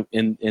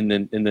 and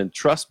then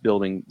trust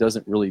building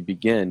doesn't really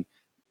begin,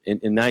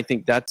 and I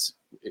think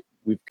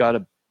we've got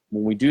to,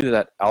 when we do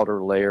that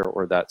outer layer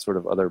or that sort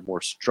of other more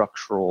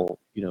structural,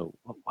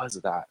 what was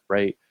that,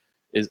 right,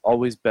 is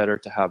always better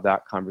to have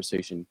that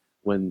conversation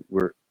when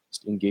we're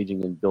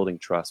engaging in building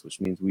trust, which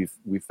means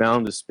we've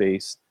found a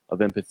space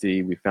of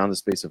empathy, we found a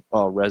space of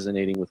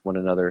resonating with one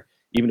another,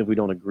 even if we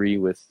don't agree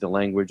with the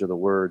language or the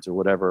words or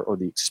whatever, or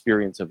the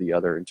experience of the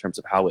other in terms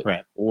of how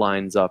it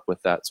lines up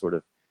with that sort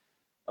of,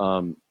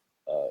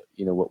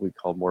 what we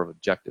call more of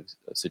objective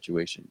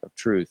situation of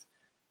truth,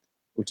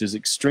 which is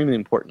extremely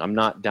important. I'm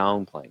not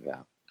downplaying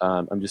that.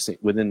 I'm just saying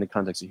within the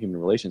context of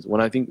human relations. What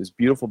I think is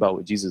beautiful about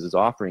what Jesus is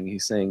offering,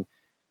 he's saying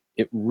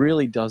it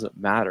really doesn't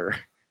matter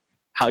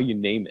how you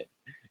name it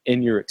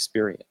in your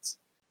experience,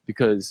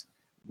 because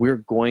we're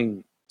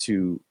going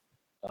to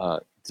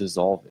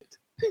dissolve it,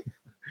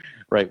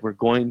 right? We're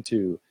going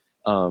to,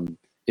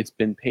 it's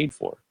been paid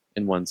for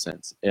in one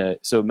sense.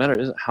 So the matter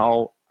isn't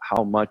how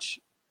much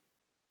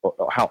or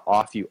how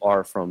off you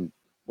are from,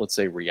 let's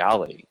say,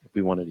 reality, if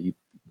we wanted to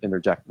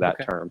interject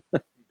that term.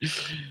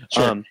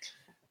 Sure.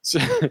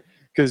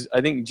 Because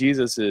I think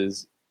Jesus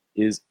is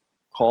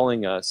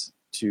calling us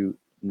to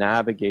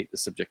navigate the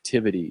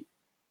subjectivity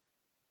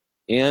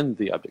and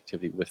the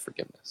objectivity with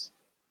forgiveness.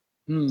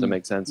 Does that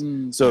make sense?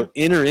 So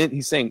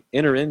he's saying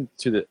enter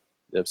into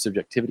the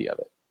subjectivity of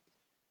it,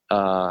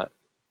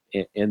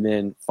 and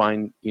then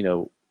find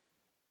a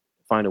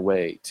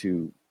way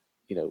to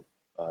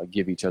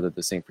give each other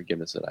the same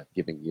forgiveness that I've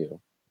given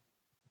you.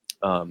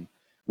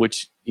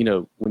 Which,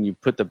 when you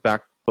put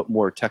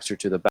more texture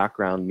to the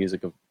background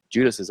music of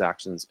Judas's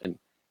actions, and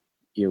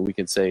we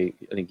can say,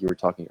 I think you were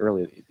talking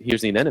earlier,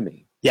 here's an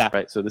enemy. Yeah.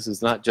 Right. So this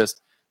is not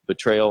just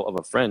betrayal of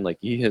a friend, like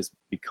he has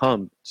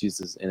become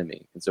Jesus'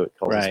 enemy, and so it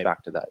calls us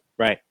back to that.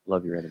 Right.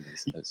 Love your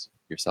enemies as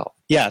yourself.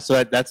 Yeah.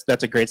 So that's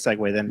a great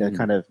segue then to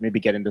kind of maybe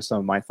get into some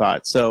of my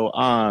thoughts. So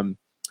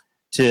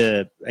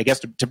to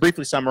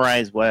briefly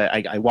summarize what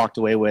I walked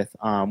away with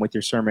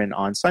your sermon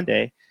on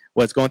Sunday,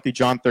 was going through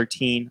John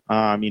 13.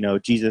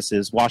 Jesus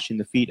is washing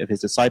the feet of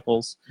his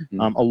disciples.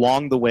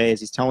 Along the way, as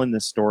he's telling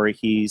this story,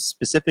 he's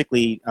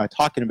specifically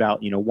talking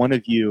about, one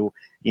of you,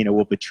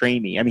 will betray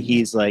me. I mean,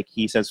 he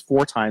says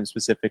 4 times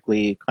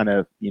specifically, kind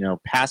of,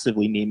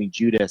 passively naming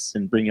Judas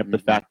and bringing up the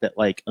fact that,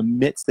 like,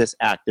 amidst this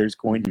act, there's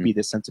going to be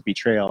this sense of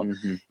betrayal.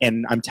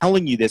 And I'm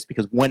telling you this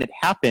because when it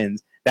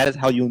happens, that is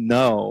how you'll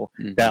know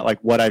that like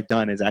what I've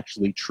done is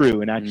actually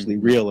true and actually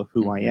real of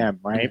who I am,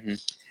 right?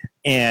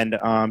 And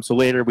so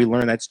later we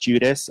learn that's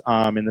Judas.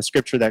 And the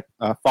scripture that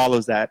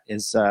follows that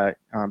is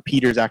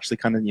Peter's actually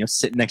kind of,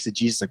 sitting next to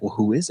Jesus, like, well,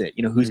 who is it?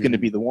 Who's going to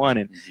be the one?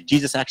 And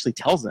Jesus actually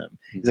tells him,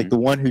 he's like, the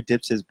one who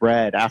dips his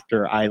bread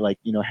after I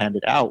hand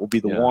it out will be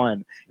the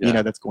one,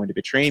 that's going to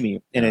betray me.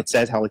 And it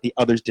says how like the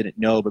others didn't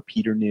know, but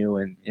Peter knew.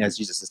 And as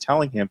Jesus is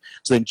telling him,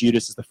 so then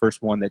Judas is the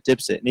first one that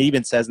dips it. And it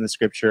even says in the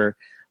scripture,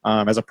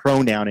 as a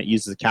pronoun, it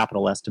uses a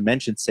capital S to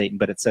mention Satan,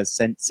 but it says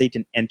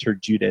Satan entered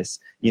Judas,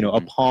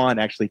 upon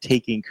actually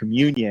taking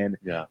communion,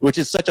 which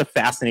is such a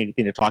fascinating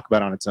thing to talk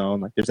about on its own.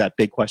 Like, there's that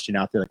big question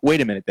out there, like,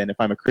 wait a minute, then if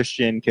I'm a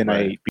Christian, can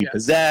I be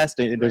possessed?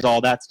 And there's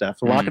all that stuff.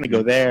 So we're not going to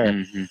go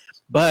there.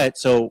 But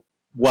so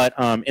what?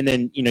 And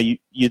then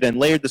you then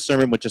layered the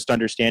sermon with just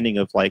understanding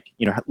of like,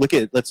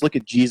 let's look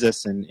at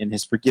Jesus and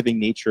his forgiving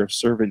nature of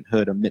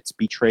servanthood amidst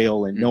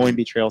betrayal and knowing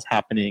betrayal's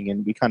happening,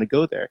 and we kind of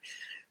go there.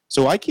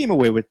 So I came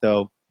away with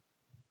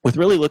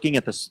really looking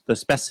at the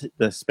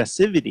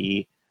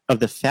specificity of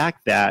the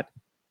fact that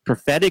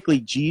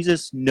prophetically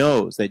Jesus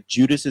knows that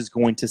Judas is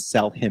going to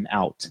sell him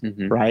out,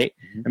 right?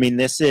 I mean,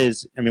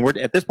 we're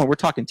at this point, we're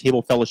talking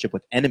table fellowship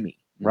with enemy,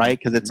 right?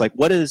 Because it's like,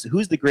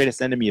 who's the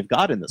greatest enemy of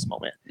God in this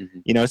moment?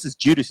 This is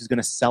Judas who's going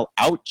to sell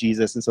out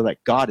Jesus, and so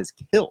that God is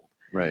killed.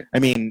 Right. I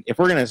mean, if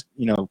we're going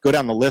to, go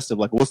down the list of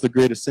like, what's the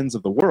greatest sins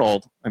of the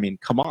world? I mean,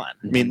 come on.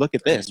 I mean, look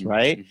at this,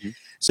 right?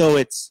 So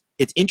it's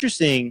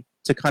interesting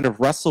to kind of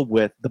wrestle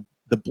with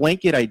the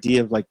blanket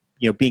idea of like,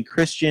 being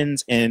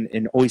Christians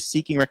and always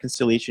seeking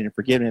reconciliation and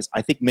forgiveness.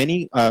 I think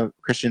many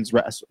Christians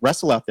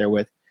wrestle out there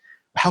with,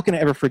 how can I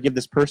ever forgive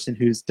this person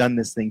who's done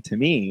this thing to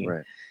me?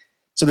 Right.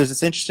 So there's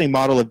this interesting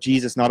model of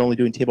Jesus not only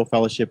doing table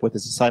fellowship with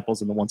his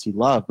disciples and the ones he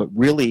loved, but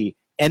really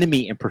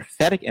enemy and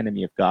prophetic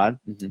enemy of God.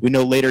 We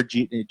know later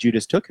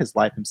Judas took his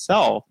life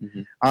himself.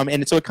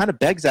 And so it kind of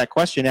begs that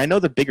question. And I know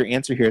the bigger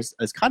answer here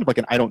is kind of like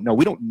an I don't know.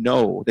 We don't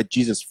know that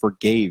Jesus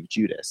forgave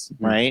Judas,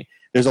 right?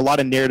 There's a lot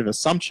of narrative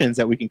assumptions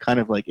that we can kind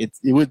of like, it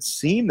would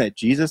seem that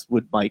Jesus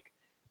would like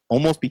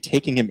almost be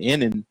taking him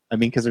in. And I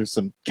mean, because there's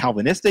some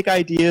Calvinistic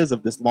ideas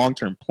of this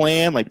long-term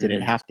plan, like did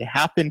it have to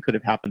happen? Could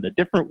have happened a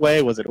different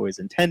way? Was it always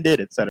intended,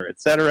 et cetera, et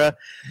cetera?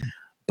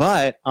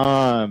 But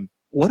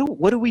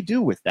what do we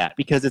do with that?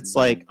 Because it's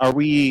like, can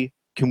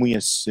we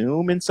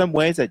assume in some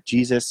ways that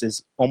Jesus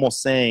is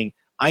almost saying,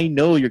 I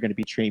know you're going to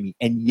betray me,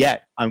 and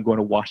yet I'm going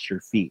to wash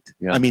your feet.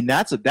 I mean,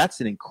 that's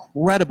an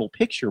incredible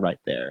picture right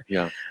there.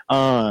 So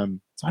I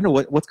don't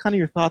know, what's kind of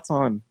your thoughts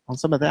on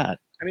some of that?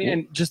 I mean,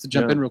 and just to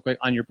jump in real quick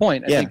on your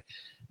point, I think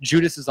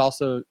Judas is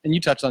also, and you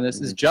touched on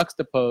this, is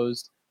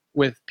juxtaposed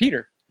with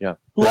Peter,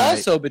 who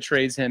also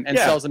betrays him and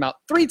sells him out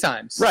 3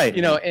 times. Right.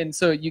 And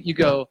so you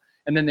go,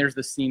 and then there's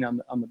the scene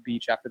on the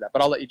beach after that.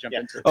 But I'll let you jump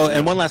into it. Oh,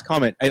 and one last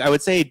comment. I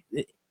would say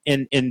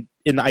in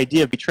the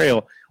idea of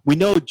betrayal, we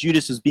know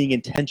Judas is being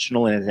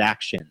intentional in his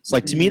actions.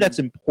 Like, to me, that's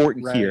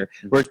important here.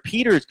 Whereas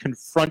Peter is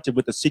confronted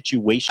with a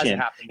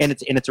situation, and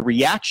it's a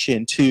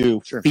reaction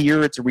to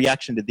fear. It's a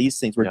reaction to these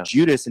things. Where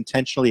Judas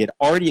intentionally had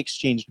already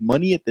exchanged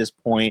money at this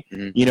point,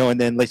 and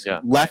then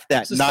left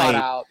that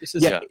night.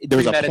 There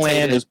was a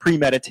plan. It was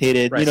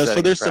premeditated.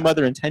 So there's some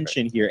other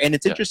intention here, and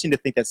it's interesting to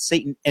think that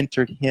Satan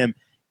entered him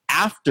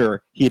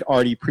after he had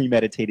already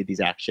premeditated these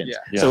actions.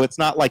 So it's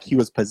not like he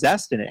was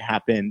possessed and it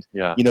happened.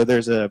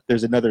 There's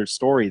another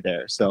story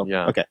there. So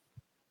okay.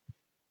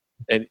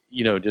 And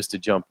just to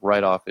jump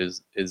right off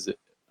is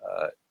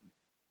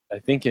I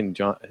think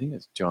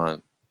it's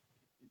John,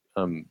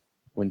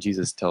 when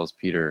Jesus tells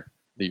Peter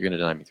that you're going to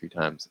deny me 3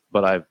 times,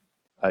 but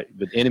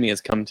the enemy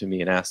has come to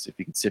me and asked if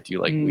he could sift you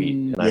like wheat,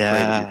 and I pray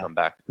that you come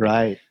back.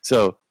 Right.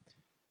 So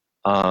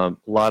a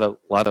lot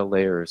of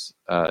layers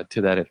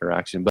to that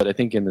interaction, but I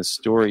think in the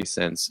story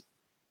sense,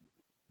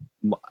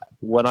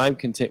 what I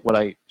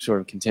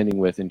sort of contending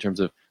with in terms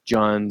of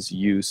John's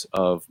use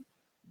of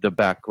the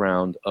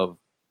background of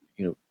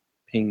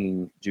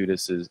pinging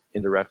Judas's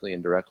indirectly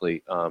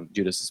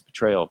Judas's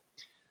betrayal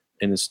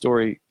in the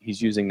story,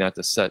 he's using that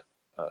to set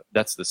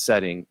that's the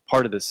setting,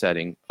 part of the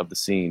setting of the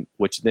scene,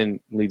 which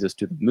then leads us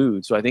to the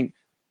mood. So I think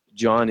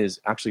John is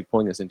actually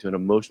pulling us into an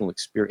emotional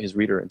experience, his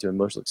reader into an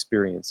emotional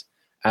experience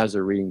as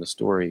they're reading the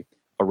story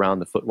around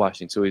the foot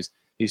washing. So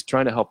he's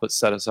trying to help us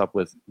set us up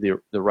with the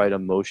right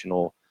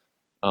emotional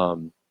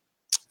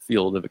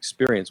field of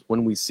experience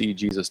when we see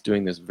Jesus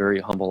doing this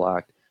very humble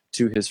act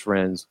to his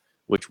friends,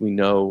 which we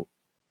know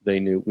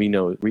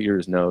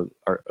readers know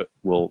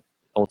will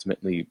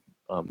ultimately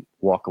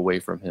walk away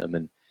from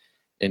him,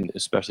 and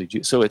especially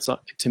so it's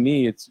to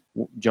me it's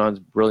John's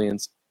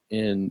brilliance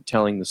in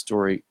telling the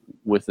story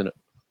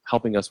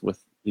helping us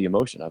with the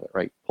emotion of it,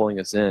 right, pulling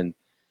us in.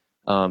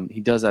 He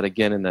does that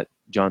again in that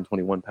John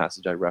 21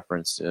 passage I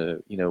referenced,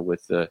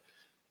 with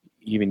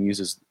he even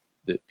uses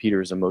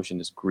Peter's emotion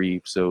as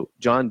grief. So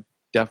John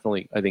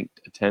definitely, I think,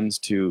 tends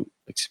to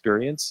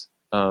experience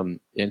in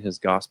his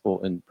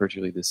gospel, and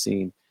particularly this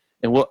scene.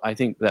 And what I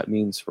think that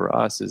means for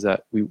us is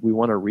that we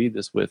want to read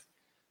this with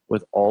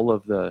all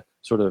of the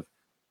sort of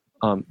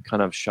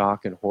kind of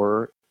shock and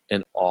horror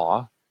and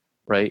awe,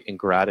 right, and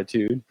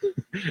gratitude,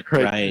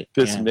 right?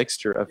 This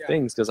mixture of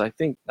things, because I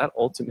think that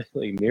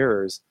ultimately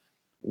mirrors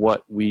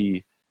what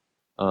we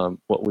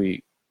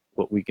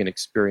can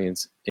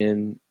experience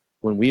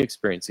when we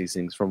experience these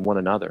things from one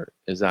another.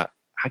 Is that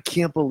I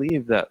can't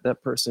believe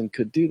that person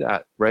could do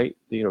that, right?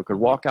 Could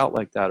walk out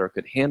like that, or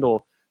could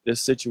handle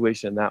this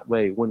situation that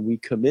way, when we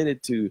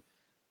committed to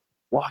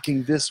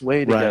walking this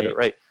way together,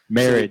 right?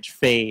 Marriage,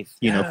 faith,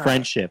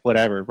 friendship,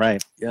 whatever,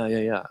 right?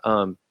 Yeah.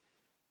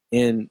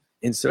 And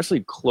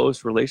especially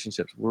close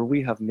relationships where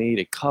we have made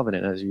a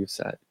covenant, as you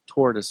said,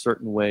 toward a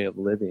certain way of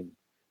living,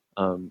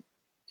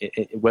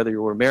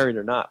 whether we're married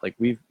or not, like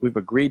we've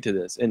agreed to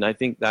this. And I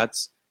think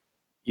that's,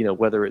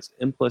 whether it's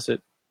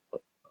implicit,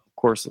 of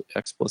course,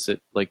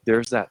 explicit, like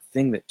there's that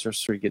thing that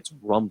just sort of gets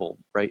rumbled,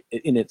 right?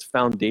 And it's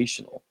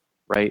foundational,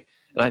 right?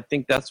 And I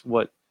think that's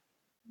what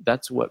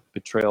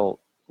betrayal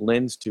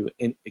lends to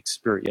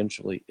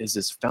experientially, is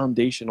this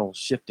foundational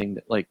shifting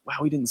that, like, wow,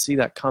 we didn't see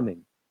that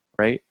coming,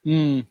 right?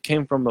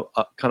 Came from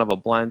a kind of a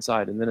blind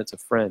side, and then it's a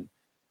friend.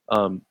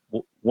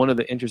 One of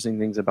the interesting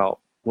things about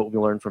what we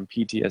learned from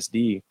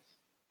PTSD,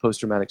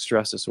 post-traumatic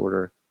stress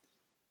disorder,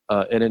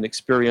 at an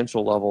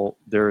experiential level,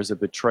 there is a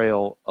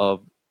betrayal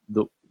of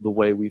the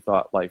way we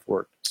thought life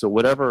worked. So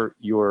whatever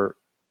your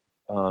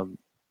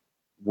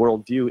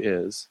worldview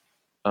is,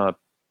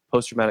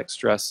 post-traumatic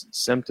stress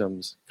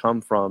symptoms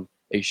come from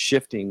a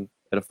shifting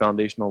at a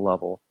foundational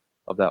level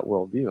of that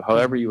worldview,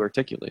 however you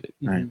articulate it,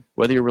 right.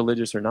 Whether you're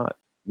religious or not.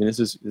 I mean, this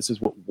is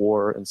what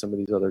war and some of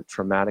these other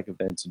traumatic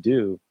events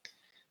do,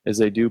 is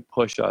they do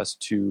push us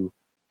to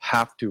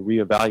have to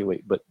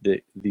reevaluate. But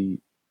the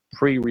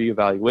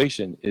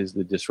pre-reevaluation is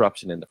the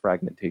disruption and the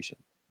fragmentation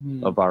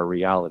of our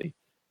reality,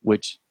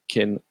 which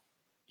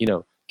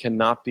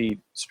cannot be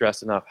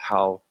stressed enough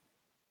how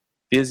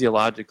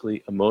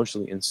physiologically,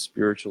 emotionally, and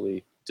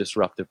spiritually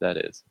disruptive that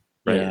is.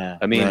 Right. Yeah,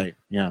 I mean,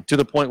 to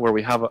the point where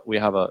we have a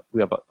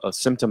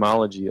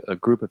symptomology, a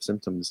group of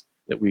symptoms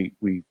that we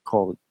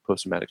call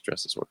post-traumatic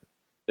stress disorder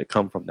that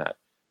come from that.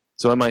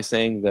 So am I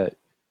saying that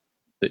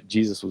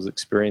Jesus was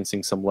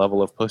experiencing some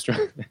level of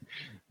post-traumatic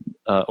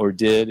or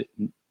did?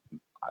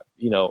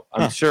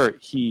 I'm sure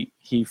he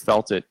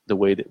felt it the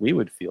way that we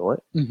would feel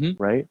it,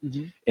 right?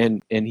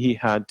 And he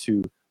had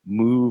to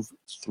move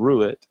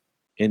through it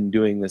in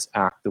doing this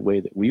act the way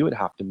that we would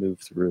have to move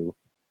through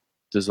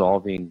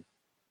dissolving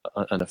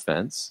an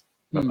offense,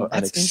 an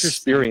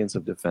experience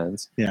of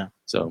defense. Yeah.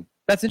 So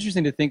that's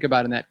interesting to think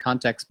about in that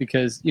context,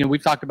 because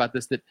we've talked about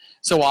this, that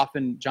so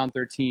often John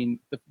 13,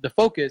 the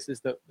focus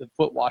is the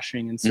foot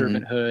washing and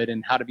servanthood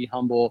and how to be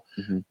humble.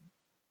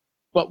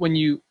 But when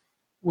you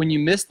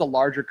miss the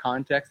larger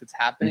context that's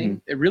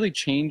happening, it really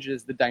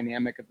changes the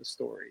dynamic of the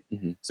story.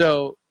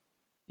 So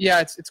yeah,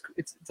 it's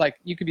like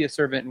you could be a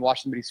servant and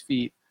wash somebody's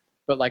feet,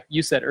 but like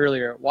you said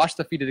earlier, wash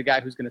the feet of the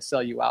guy who's going to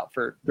sell you out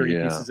for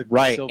 30 pieces of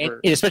silver.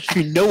 And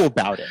especially if you know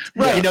about it.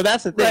 Right.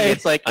 That's the thing. Right.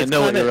 It's like, I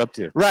know what you're up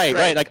to.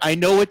 Right. Like I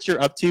know what you're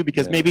up to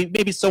because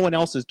maybe someone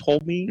else has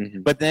told me,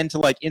 but then to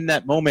like in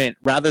that moment,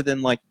 rather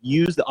than like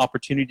use the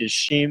opportunity to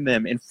shame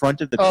them in front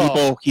of the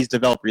people he's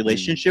developed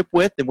relationship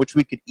with, and which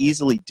we could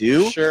easily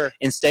do. Sure.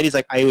 Instead, he's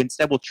like, I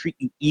instead will treat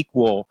you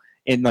equal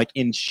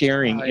in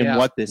sharing in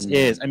what this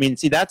is. I mean,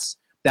 see, that's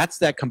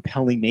that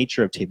compelling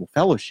nature of table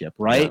fellowship,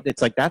 right? Yeah.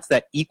 It's like that's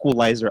that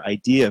equalizer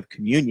idea of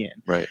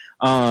communion, right?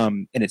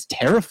 And it's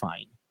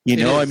terrifying,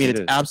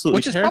 it's absolutely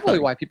which is terrifying. Probably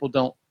why people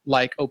don't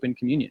like open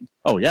communion.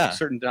 Oh yeah,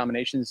 certain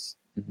denominations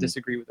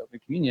disagree with open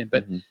communion,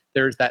 but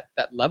there's that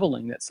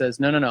leveling that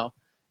says no,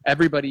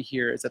 everybody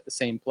here is at the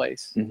same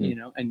place,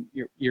 and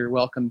you're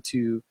welcome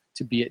to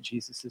be at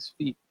Jesus's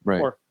feet,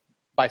 right? Or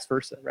vice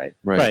versa, right?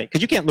 Right,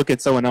 because you can't look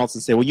at someone else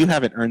and say, well, you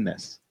haven't earned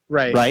this.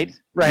 Right.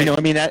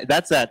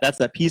 That's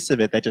that piece of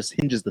it that just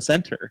hinges the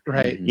center.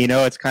 Right.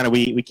 It's kind of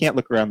we can't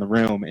look around the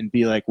room and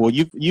be like, well,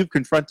 you've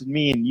confronted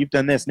me and you've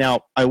done this.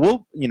 Now I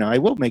will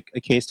make a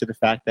case to the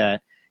fact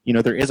that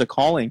there is a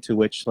calling to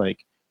which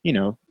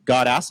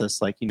God asks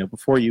us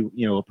before you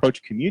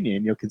approach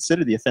communion,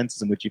 consider the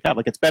offenses in which you've had.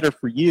 Like it's better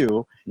for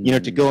you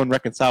to go and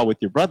reconcile with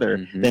your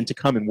brother than to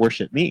come and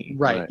worship me.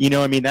 Right.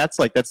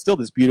 That's still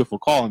this beautiful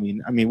call.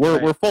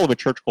 We're full of a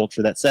church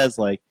culture that says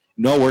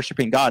no,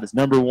 worshiping God is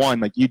number one.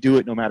 Like you do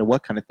it no matter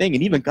what kind of thing.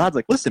 And even God's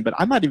like, listen, but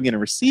I'm not even going to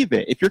receive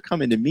it if you're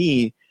coming to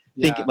me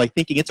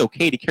thinking it's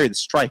okay to carry the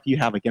strife you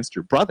have against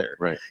your brother.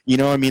 Right.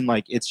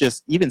 It's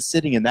just even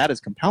sitting in that is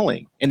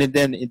compelling. And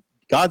then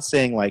God's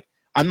saying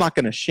I'm not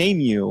going to shame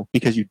you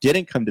because you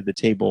didn't come to the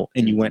table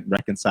and you went and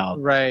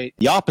reconciled. Right.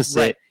 The opposite.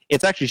 Right.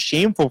 It's actually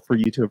shameful for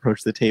you to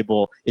approach the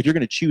table if you're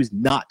going to choose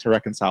not to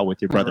reconcile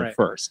with your brother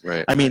first.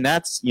 Right.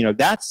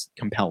 That's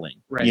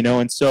compelling. Right.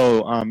 And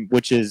so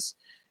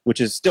which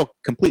is still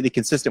completely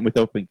consistent with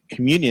open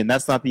communion.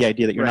 That's not the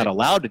idea that you're not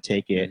allowed to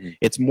take it.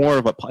 It's more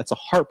of it's a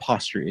heart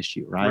posture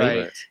issue,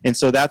 right? And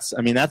so that's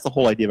the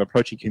whole idea of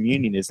approaching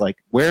communion is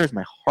where is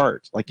my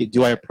heart?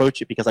 Do I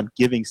approach it because I'm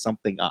giving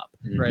something up?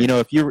 Right.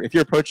 If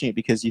you're approaching it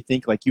because you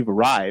think you've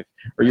arrived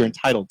or you're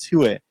entitled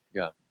to it,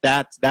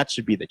 that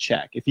should be the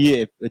check.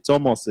 If it's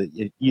almost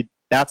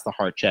that's the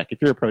heart check. If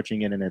you're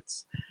approaching it and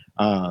it's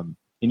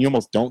and you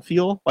almost don't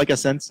feel like a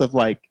sense of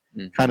like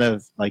kind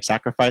of like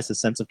sacrifice, a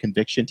sense of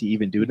conviction to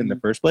even do it in the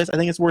first place, I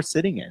think it's worth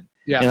sitting in.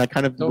 And like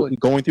kind of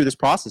going through this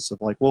process of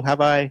like, well,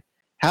 have I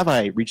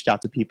reached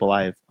out to people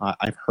I've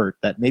hurt,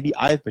 that maybe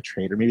I've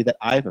betrayed, or maybe that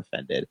I've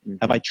offended?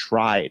 Have I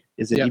tried?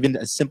 Is it even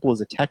as simple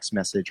as a text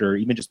message, or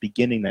even just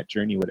beginning that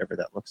journey, whatever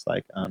that looks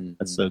like?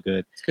 That's so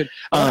good. It's good.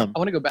 I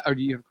want to go back. Or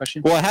do you have a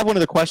question? Well, I have one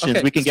of the questions.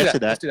 Okay, we can get to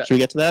that. Should we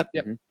get to that?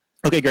 Yep.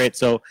 Okay, great.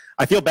 So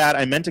I feel bad.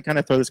 I meant to kind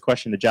of throw this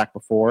question to Jack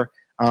before.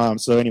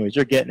 So anyways,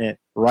 you're getting it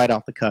right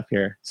off the cuff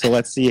here. So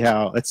let's see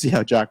how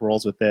Jack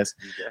rolls with this.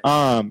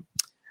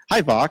 Hi,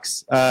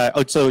 Vox.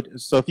 So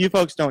if you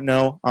folks don't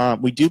know,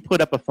 we do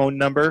put up a phone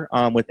number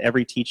with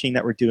every teaching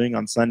that we're doing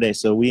on Sunday.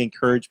 So we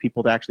encourage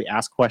people to actually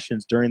ask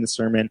questions during the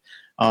sermon.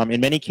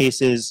 In many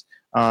cases,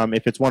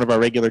 if it's one of our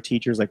regular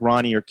teachers like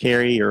Ronnie or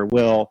Carrie or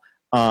Will,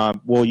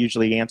 we'll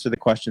usually answer the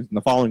questions in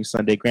the following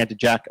Sunday. Granted,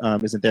 Jack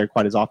isn't there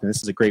quite as often.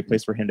 This is a great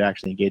place for him to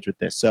actually engage with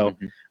this. So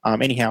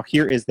anyhow,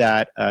 here is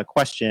that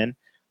question.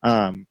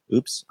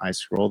 Oops, I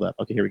scrolled up.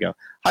 Okay, here we go.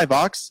 Hi,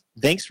 Vox.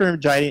 Thanks for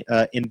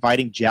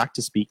inviting Jack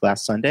to speak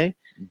last Sunday.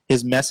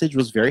 His message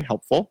was very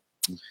helpful.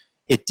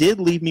 It did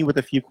leave me with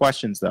a few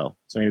questions, though.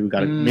 So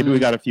maybe we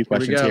got a few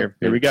questions here.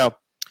 Here we go.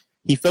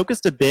 He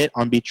focused a bit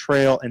on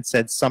betrayal and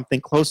said something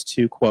close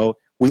to, quote,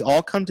 "We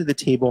all come to the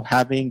table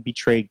having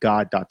betrayed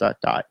God, ...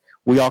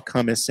 We all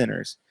come as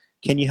sinners.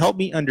 Can you help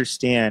me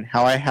understand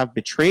how I have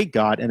betrayed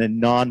God in a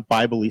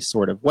non-Bible-y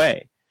sort of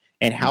way?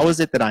 And how is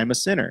it that I'm a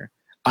sinner?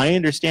 I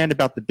understand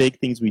about the big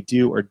things we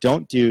do or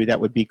don't do that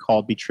would be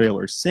called betrayal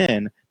or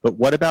sin, but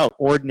what about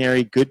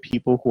ordinary good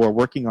people who are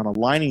working on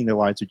aligning their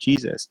lives with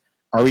Jesus?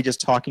 Are we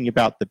just talking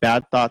about the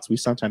bad thoughts we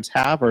sometimes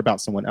have or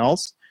about someone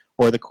else,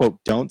 or the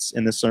quote don'ts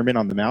in the Sermon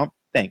on the Mount?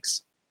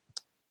 Thanks."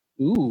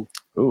 Ooh.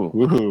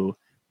 Do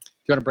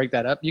you want to break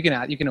that up? You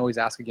can always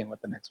ask again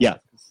what the next one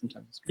is.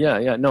 Sometimes.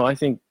 Yeah. No, I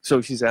think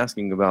so. She's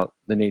asking about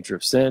the nature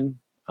of sin,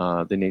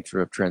 the nature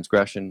of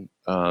transgression,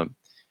 and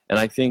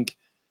I think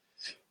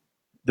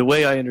the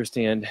way I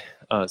understand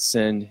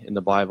sin in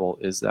the Bible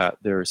is that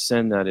there's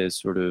sin that is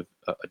sort of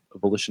a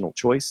volitional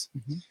choice,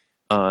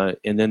 and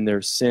then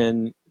there's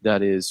sin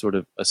that is sort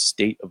of a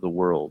state of the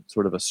world,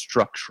 sort of a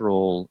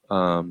structural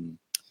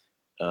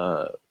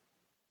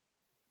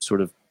sort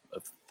of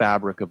a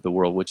fabric of the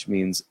world, which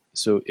means,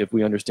 so if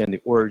we understand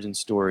the origin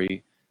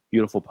story,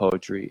 beautiful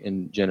poetry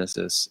in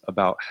Genesis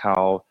about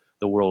how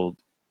the world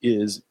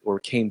is or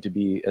came to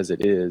be as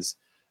it is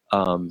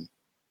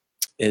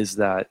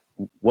that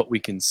what we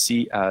can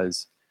see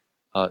as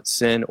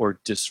sin or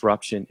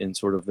disruption in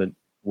sort of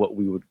what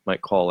we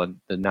might call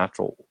the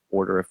natural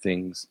order of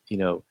things,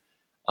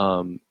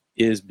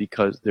 is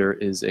because there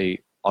is a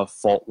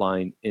fault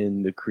line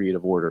in the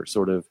creative order,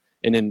 sort of,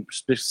 and then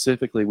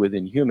specifically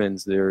within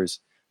humans, there's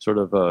sort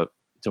of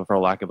for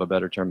lack of a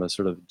better term, a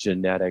sort of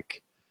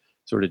genetic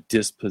sort of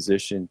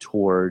disposition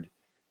toward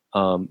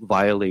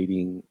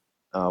violating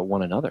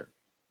one another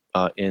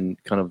in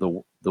kind of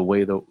the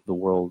way the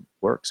world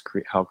works,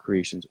 how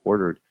creation's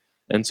ordered.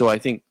 And so I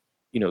think,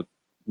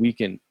 we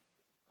can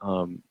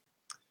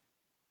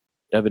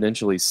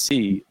evidentially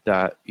see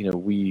that,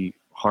 we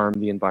harm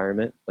the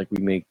environment, like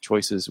we make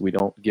choices, we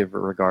don't give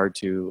regard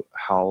to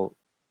how,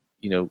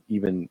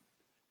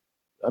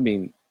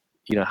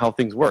 how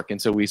things work.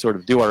 And so we sort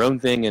of do our own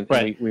thing and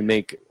we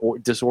make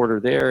disorder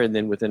there. And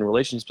then within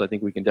relationships, I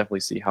think we can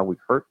definitely see how we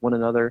hurt one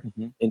another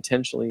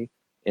intentionally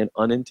and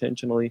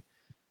unintentionally.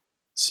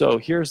 So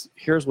here's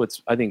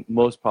what's, I think,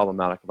 most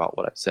problematic about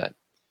what I've said,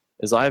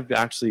 is I've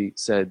actually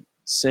said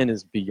sin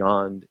is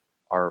beyond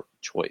our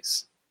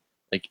choice.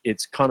 Like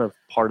it's kind of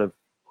part of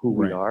who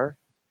we are.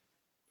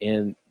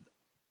 And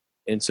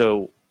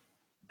so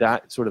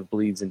that sort of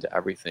bleeds into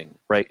everything.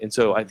 Right. And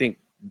so I think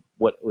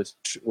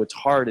what's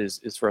hard is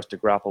for us to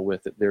grapple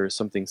with that there is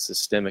something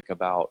systemic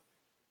about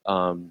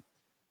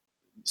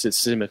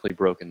systemically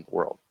broken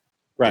world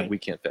that we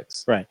can't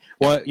fix. Right.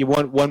 Well,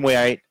 one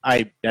way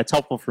I that's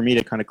helpful for me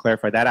to kind of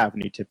clarify that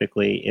avenue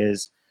typically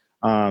is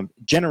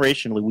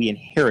generationally we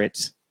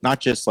inherit not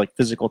just like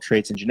physical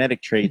traits and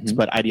genetic traits,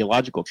 but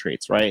ideological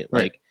traits, right?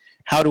 Like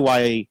how do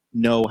I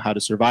know how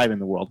to survive in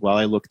the world? Well,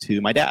 I look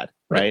to my dad,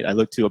 right? I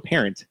look to a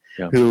parent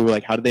who,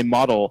 like, how do they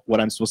model what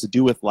I'm supposed to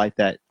do with life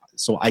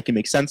so I can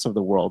make sense of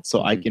the world,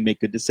 so I can make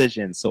good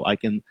decisions, so I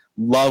can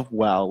love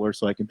well, or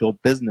so I can build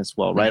business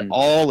well, right?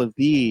 All of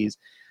these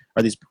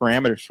are these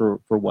parameters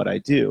for what I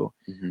do.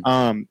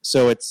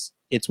 So it's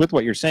with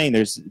what you're saying.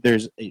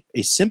 There's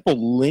a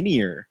simple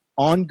linear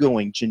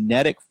ongoing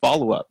genetic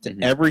follow-up to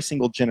every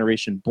single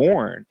generation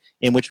born,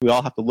 in which we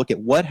all have to look at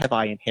what have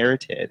I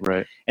inherited,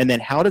 and then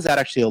how does that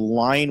actually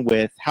align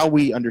with how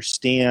we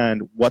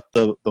understand what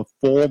the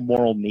full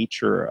moral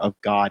nature of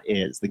God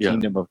is, the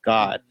kingdom of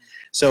God.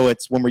 So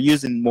it's when we're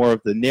using more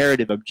of the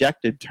narrative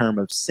objective term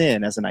of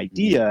sin as an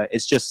idea,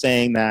 it's just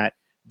saying that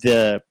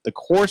the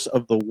course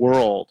of the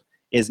world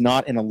is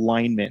not in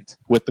alignment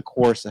with the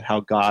course of how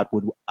God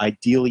would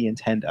ideally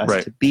intend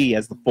us to be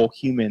as the full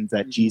humans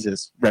that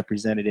Jesus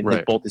represented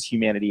in both his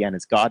humanity and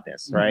his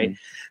godness, right?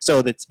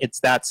 So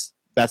that's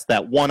that's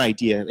that one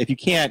idea. If you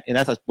can't, and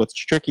that's what's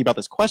tricky about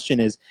this question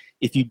is,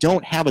 if you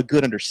don't have a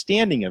good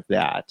understanding of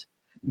that,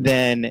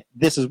 then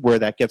this is where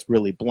that gets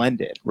really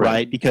blended,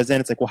 right? Because then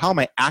it's like, well, how am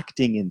I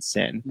acting in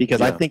sin? Because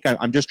I think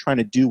I'm just trying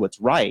to do what's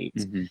right.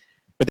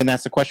 But then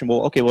that's the question.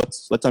 Well, okay,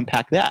 let's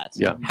unpack that.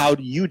 How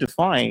do you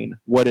define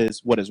what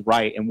is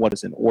right and what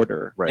is in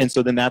order? And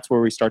so then that's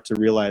where we start to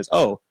realize,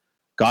 oh,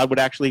 God would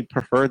actually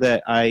prefer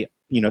that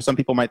some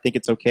people might think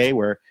it's okay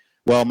where,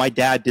 well, my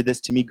dad did this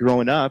to me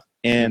growing up,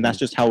 and that's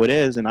just how it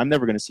is, and I'm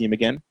never going to see him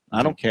again.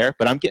 I don't care,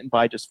 but I'm getting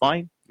by just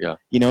fine.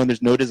 And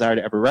there's no desire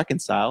to ever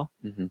reconcile.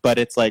 But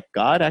it's like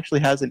God actually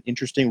has an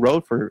interesting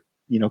road for,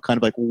 kind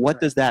of like,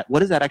 what is that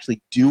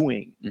actually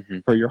doing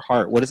for your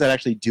heart? What is that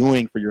actually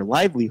doing for your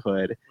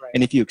livelihood?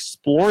 And if you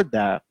explored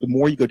that, the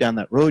more you go down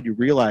that road, you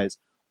realize,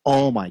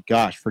 oh my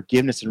gosh,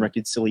 forgiveness and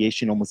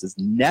reconciliation almost is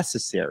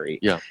necessary.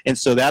 And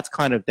so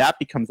that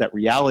becomes that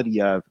reality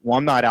of, well,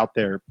 I'm not out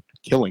there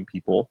killing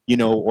people,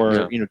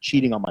 or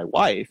cheating on my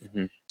wife.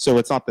 So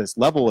it's not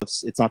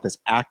this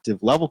active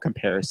level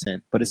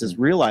comparison, but it's just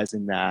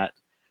realizing that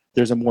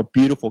there's a more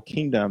beautiful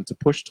kingdom to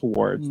push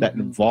towards that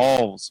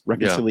involves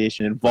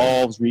reconciliation,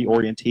 involves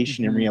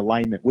reorientation and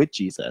realignment with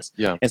Jesus.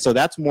 And so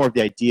that's more of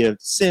the idea of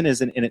sin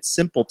is in its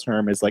simple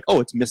term is like,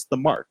 oh, it's missed the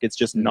mark. It's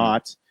just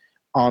not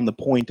on the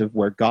point of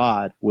where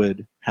God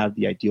would have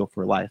the ideal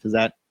for life. Is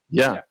that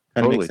kind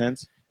of make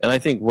sense? And I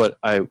think what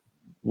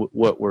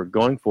we're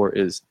going for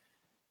is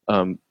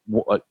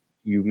what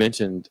you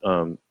mentioned,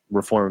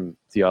 Reformed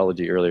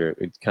theology earlier.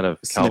 It's kind of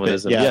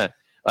Calvinism.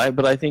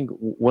 But I think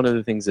one of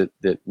the things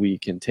that we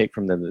can take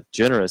from them that's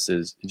generous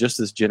is just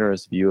this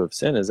generous view of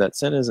sin is that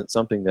sin isn't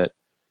something that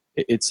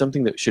it's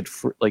something that should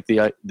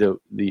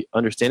the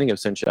understanding of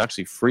sin should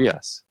actually free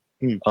us.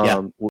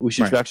 We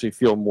should actually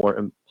feel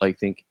more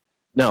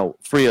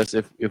free us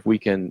if we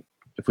can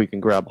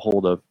grab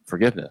hold of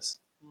forgiveness,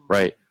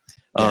 right?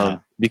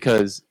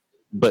 Because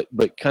but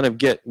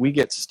we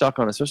get stuck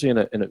on, especially in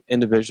an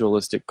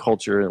individualistic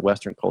culture, in a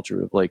Western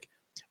culture, of like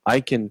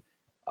I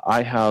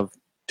have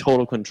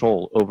total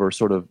control over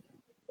sort of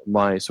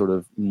my sort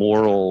of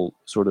moral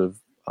sort of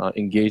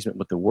engagement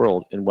with the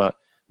world, and what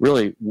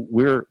really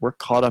we're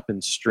caught up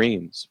in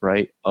streams,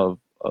 right? Of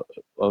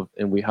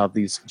and we have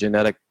these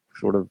genetic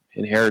sort of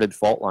inherited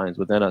fault lines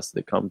within us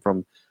that come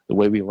from the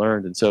way we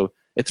learned, and so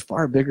it's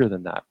far bigger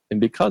than that. And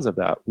because of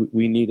that,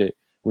 we need it.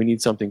 We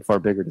need something far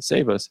bigger to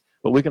save us,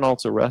 but we can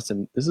also rest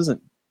in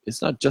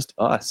it's not just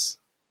us,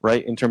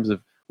 right? In terms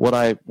of what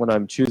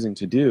I'm choosing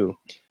to do,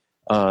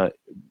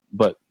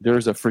 but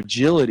there's a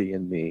fragility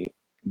in me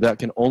that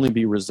can only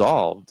be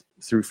resolved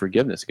through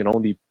forgiveness. It can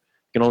only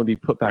be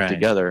put back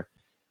together.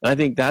 And I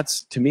think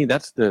that's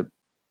the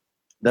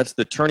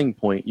turning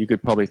point. You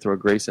could probably throw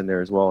grace in there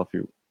as well, if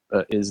you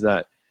is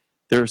that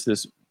there's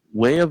this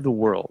way of the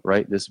world,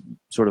 right? This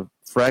sort of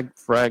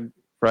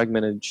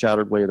fragmented,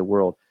 shattered way of the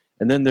world.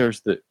 And then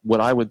there's what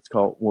I would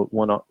call, what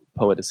one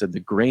poet has said, the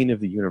grain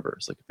of the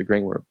universe. Like if the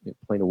grain were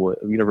a plane of wood,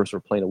 a universe were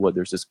a plane of wood,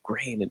 there's this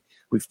grain, and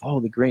we follow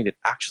the grain. It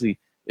actually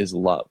is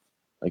love.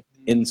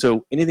 And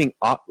so anything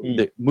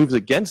that moves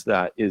against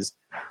that is,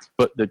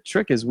 but the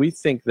trick is we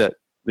think that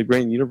the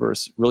grain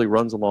universe really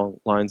runs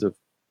along lines of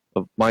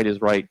might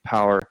is right,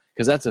 power,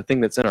 because that's a thing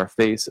that's in our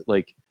face.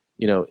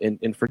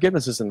 And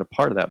forgiveness isn't a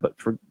part of that.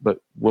 But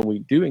when we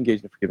do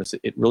engage in forgiveness,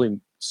 it really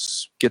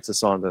gets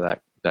us onto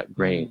that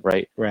grain,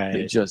 right?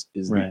 It just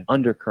is the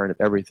undercurrent of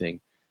everything.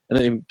 And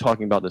then even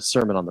talking about the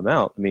Sermon on the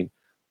Mount, I mean,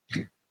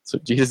 so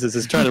Jesus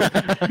is trying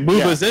to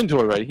move us into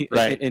it,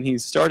 right? And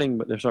he's starting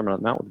the Sermon on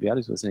the Mount with the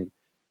Beatitudes, saying,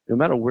 no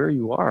matter where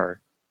you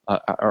are,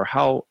 or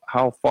how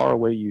far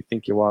away you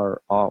think you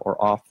are,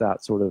 or off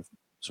that sort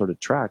of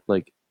track,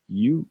 like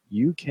you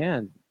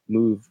can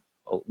move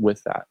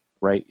with that,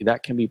 right?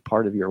 That can be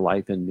part of your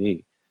life in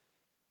me.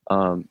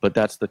 But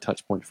that's the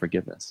touch point of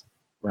forgiveness.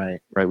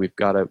 Right. We've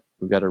got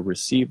to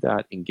receive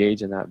that,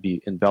 engage in that,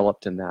 be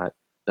enveloped in that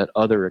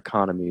other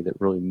economy that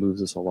really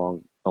moves us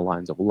along the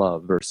lines of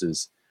love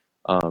versus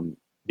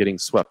getting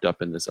swept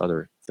up in this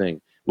other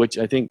thing, which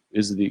I think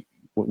is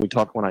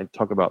when I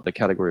talk about the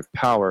category of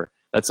power.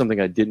 That's something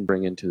I didn't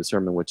bring into the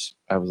sermon, which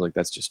I was like,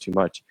 that's just too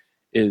much.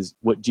 Is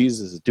what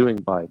Jesus is doing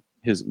by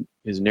his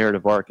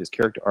narrative arc, his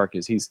character arc,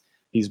 is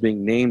he's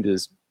being named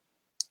as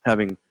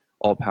having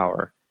all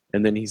power.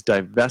 And then he's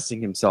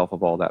divesting himself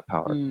of all that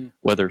power,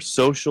 whether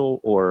social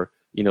or,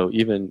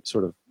 even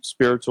sort of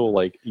spiritual,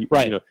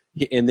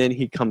 and then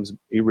he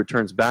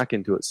returns back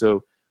into it.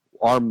 So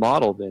our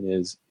model then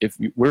is, if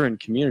we're in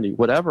community,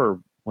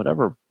 whatever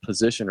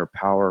position or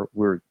power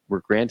we're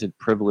granted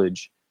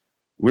privilege,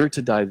 we're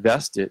to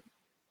divest it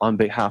on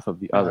behalf of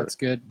the other. That's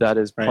good. That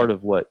is part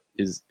of what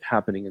is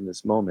happening in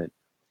this moment.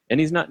 And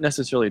he's not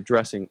necessarily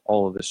addressing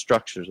all of the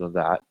structures of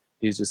that.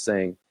 He's just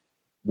saying,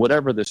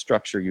 whatever the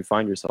structure you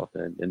find yourself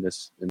in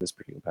this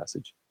particular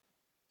passage,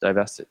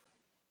 divest it,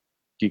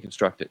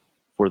 deconstruct it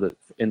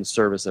in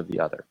service of the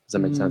other. Does that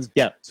make sense?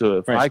 Yeah. So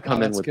if I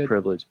come in with good.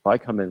 privilege, if I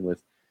come in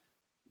with,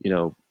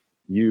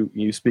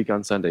 you speak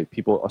on Sunday,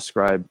 people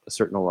ascribe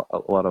a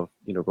lot of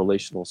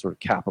relational sort of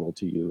capital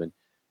to you,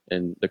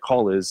 and the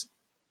call is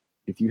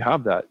if you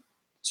have that,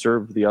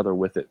 serve the other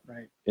with it,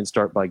 right, and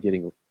start by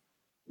getting,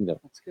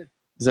 that's good.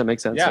 Does that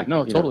make sense? Yeah,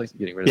 no, totally.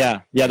 Getting rid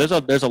of Yeah.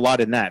 There's a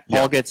lot in that.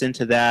 Paul gets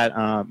into that.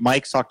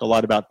 Mike's talked a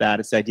lot about that.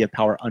 It's the idea of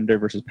power under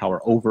versus power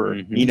over.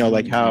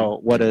 Like how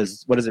what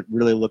does it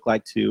really look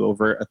like to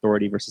overt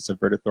authority versus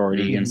subvert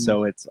authority? And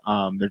so it's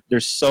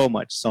there's so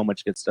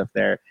much good stuff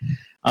there.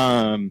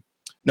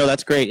 No,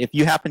 that's great. If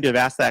you happen to have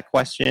asked that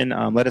question,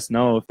 let us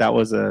know if that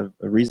was a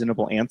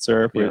reasonable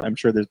answer. I'm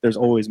sure there's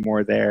always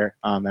more there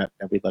that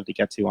we'd love to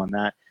get to on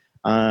that.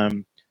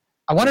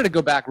 I wanted to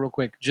go back real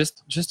quick,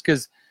 just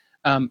because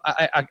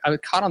I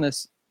caught on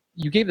this.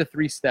 You gave the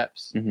 3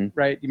 steps,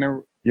 right? You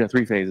remember? Yeah,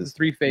 3 phases.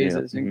 3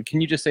 phases. And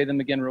can you just say them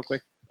again real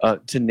quick?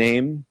 To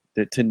name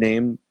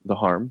the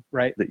harm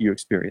that you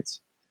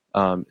experience,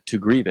 to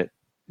grieve it,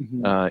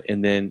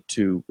 and then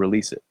to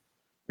release it.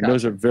 And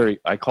those are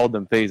I called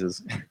them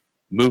phases,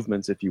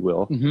 movements, if you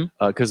will,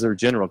 because they're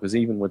general. Because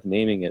even with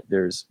naming it,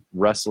 there's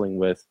wrestling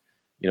with,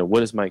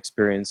 what is my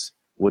experience?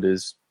 What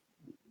is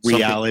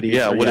reality?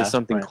 What is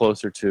something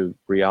closer to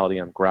reality?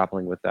 I'm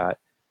grappling with that.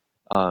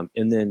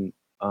 And then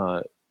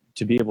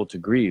to be able to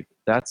grieve,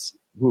 that's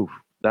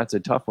a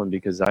tough one,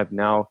 because I've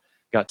now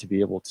got to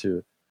be able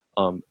to,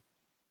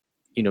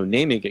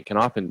 naming it can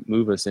often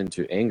move us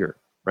into anger,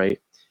 right?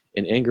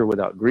 And anger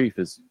without grief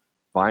is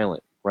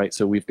violent, right?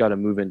 So we've got to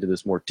move into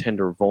this more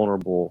tender,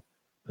 vulnerable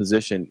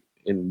position,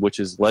 which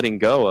is letting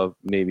go of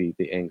maybe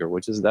the anger,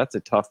 that's a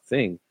tough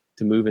thing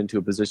to move into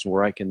a position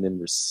where I can then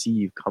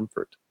receive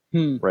comfort,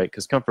 right?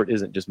 Because comfort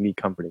isn't just me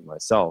comforting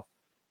myself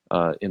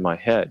in my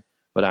head,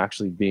 but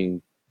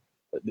actually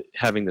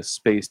having the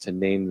space to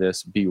name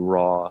this, be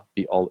raw,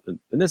 be all. And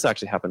this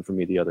actually happened for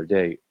me the other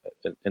day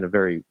in a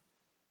very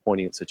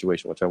poignant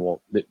situation, which I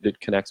won't, that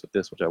connects with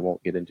this, which I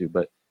won't get into,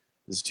 but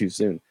this is too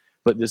soon.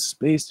 But this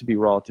space to be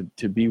raw,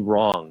 to be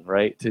wrong,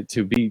 right?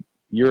 To be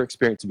your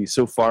experience, to be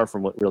so far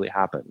from what really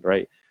happened,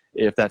 right?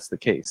 If that's the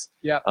case.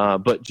 Yeah.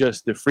 But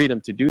just the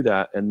freedom to do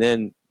that, and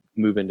then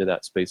move into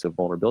that space of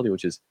vulnerability,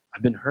 which is,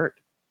 I've been hurt.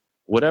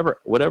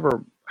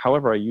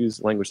 However I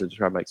use language to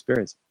describe my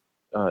experience,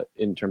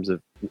 in terms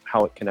of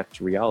how it connects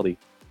to reality,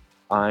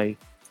 I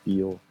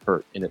feel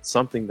hurt, and it's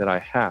something that I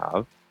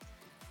have,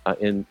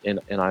 and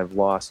I've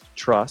lost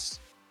trust,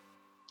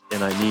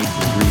 and I need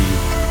to grieve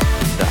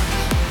that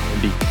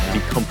and be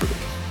comforted.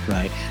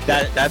 Right.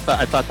 I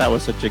thought that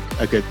was such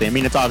a good thing. I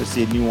mean, it's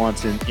obviously a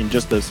nuance in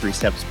just those 3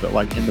 steps, but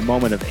like in the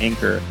moment of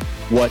anger,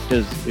 what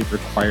does it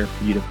require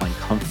for you to find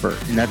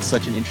comfort? And that's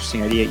such an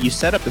interesting idea. You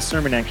set up the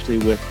sermon actually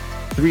with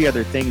 3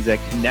 other things that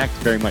connect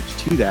very much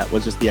to that.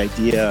 Was just the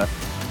idea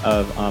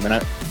of, and I,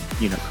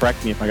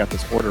 correct me if I got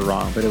this order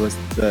wrong, but it was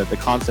the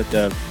concept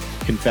of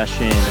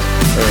confession,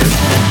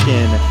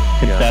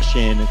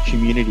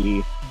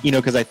 community.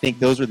 Because I think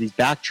those are these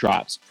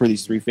backdrops for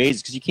these 3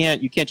 phases. Because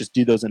you can't just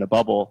do those in a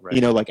bubble,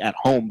 right. Like at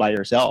home by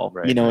yourself.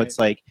 Right, it's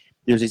like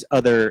there's these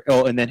other.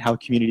 And then how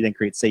community then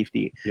creates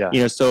safety.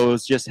 Yeah. So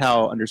it's just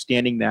how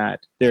understanding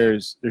that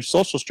there's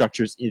social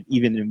structures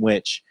even in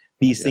which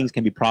these things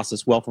can be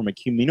processed well from a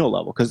communal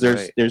level. Because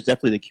there's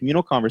definitely the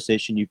communal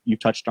conversation you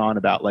touched on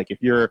about, like,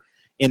 if you're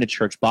in a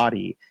church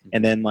body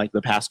and then like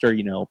the pastor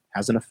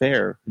has an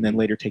affair and then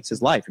later takes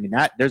his life. I mean,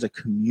 that there's a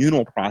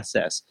communal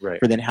process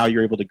for then how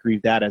you're able to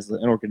grieve that as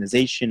an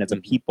organization, as a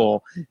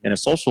people, in a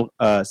social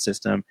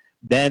system.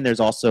 Then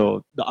there's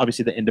also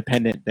obviously the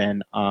independent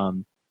then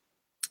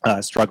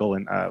struggle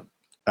and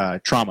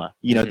trauma,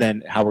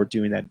 then how we're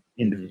doing that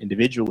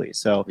individually.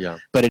 So,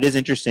 but it is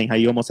interesting how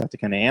you almost have to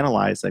kind of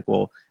analyze, like,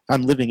 well, if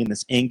I'm living in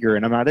this anger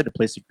and I'm not at a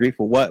place of grief,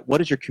 well, what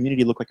does your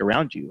community look like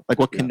around you? Like,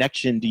 what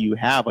connection do you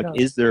have? Like,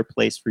 is there a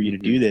place for you to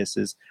do this?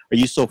 Are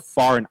you so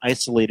far and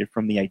isolated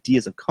from the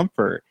ideas of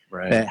comfort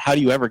that how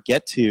do you ever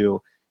get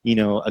to,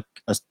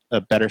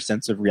 a better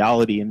sense of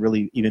reality and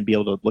really even be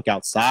able to look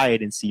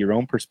outside and see your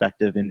own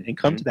perspective and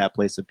come to that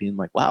place of being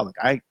like, wow,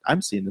 like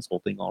I'm seeing this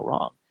whole thing all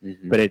wrong.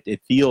 But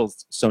it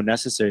feels so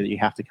necessary that you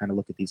have to kind of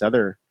look at these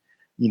other,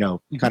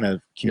 kind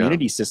of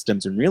community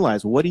systems and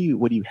realize, what do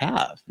you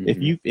have?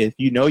 If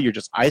you're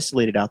just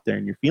isolated out there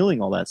and you're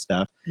feeling all that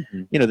stuff,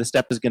 the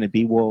step is going to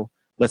be, well,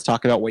 let's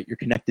talk about what you're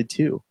connected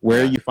to.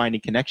 Where are you finding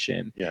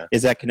connection?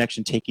 Is that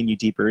connection taking you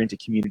deeper into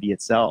community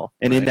itself?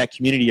 And in that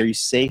community, are you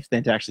safe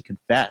then to actually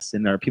confess?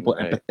 And are people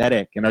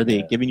empathetic? And are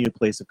they giving you a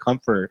place of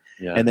comfort?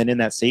 And then in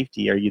that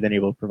safety, are you then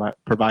able to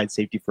provide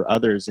safety for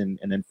others and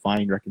then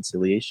find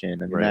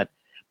reconciliation? I mean,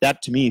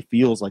 that to me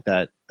feels like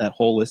that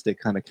holistic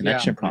kind of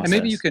connection process.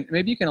 And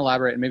maybe you can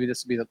elaborate, and maybe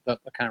this will be the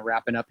kind of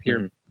wrapping up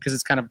here, because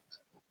it's kind of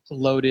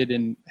loaded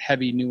and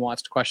heavy,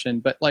 nuanced question.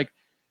 But like,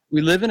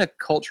 we live in a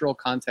cultural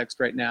context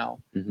right now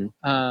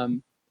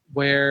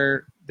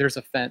where there's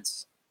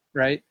offense,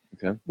 right?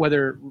 Okay.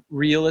 Whether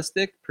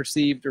realistic,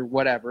 perceived, or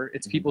whatever,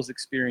 it's people's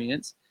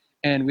experience.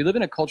 And we live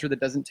in a culture that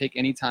doesn't take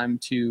any time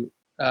to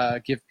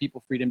give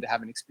people freedom to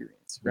have an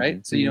experience,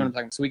 right? So you know what I'm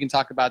talking about. So we can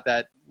talk about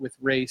that with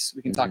race.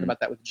 We can talk about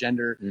that with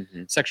gender,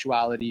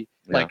 sexuality.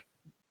 Like,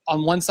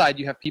 on one side,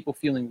 you have people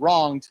feeling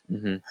wronged,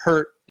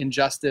 hurt,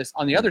 injustice.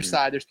 On the other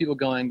side, there's people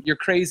going, you're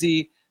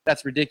crazy.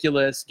 that's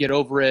ridiculous, get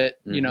over it,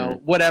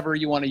 whatever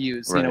you want to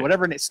use,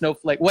 whatever,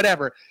 snowflake,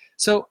 whatever.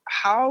 So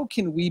how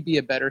can we be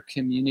a better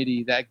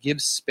community that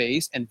gives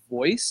space and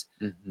voice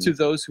to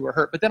those who are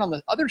hurt? But then on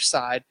the other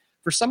side,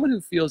 for someone who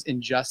feels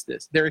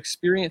injustice, their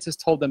experience has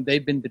told them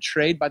they've been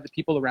betrayed by the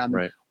people around them.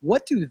 Right.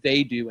 What do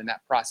they do in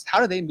that process? How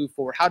do they move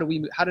forward? How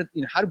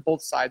do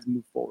both sides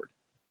move forward?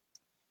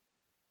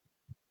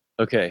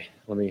 Okay,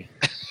 let me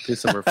do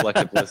some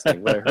reflective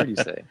listening. What I heard you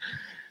say.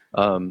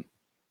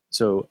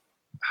 So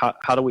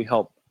how do we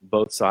help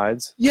both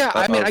sides? Yeah,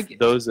 I mean,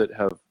 those that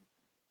have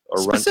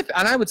specific,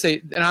 and I would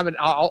say, and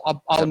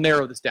I'll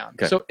narrow this down.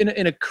 Okay. So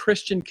in a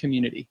Christian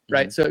community,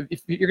 right? So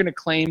if you're going to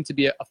claim to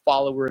be a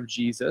follower of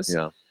Jesus,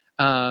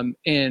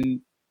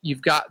 and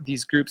you've got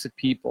these groups of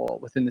people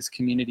within this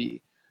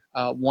community,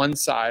 one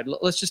side,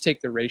 let's just take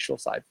the racial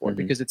side for it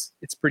because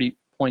it's pretty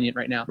poignant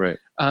right now. Right.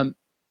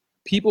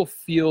 People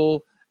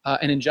feel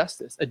an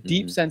injustice, a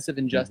deep sense of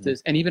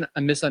injustice, and even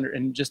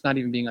and just not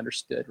even being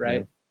understood,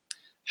 right?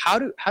 How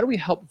do we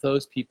help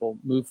those people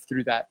move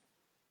through that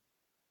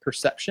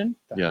perception,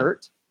 the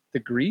hurt, the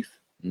grief,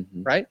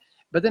 right?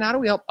 But then how do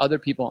we help other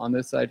people on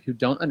this side who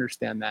don't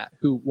understand that,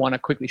 who want to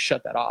quickly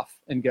shut that off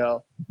and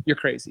go, "You're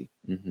crazy.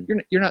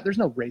 You're not. There's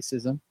no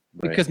racism."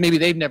 Because maybe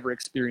they've never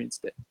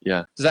experienced it.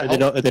 Yeah. Does that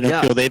help? They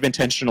don't feel they've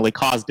intentionally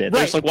caused it.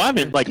 They're just like, well,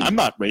 I'm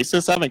not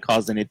racist. I haven't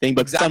caused anything.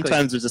 But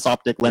sometimes there's this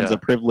optic lens of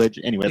privilege.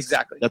 Anyways,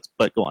 exactly.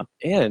 But go on.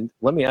 And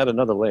let me add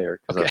another layer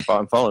because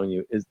I'm following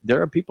you. Is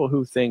there are people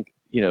who think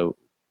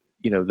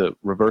the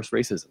reverse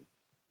racism,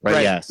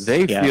 right? Yes.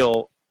 They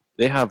feel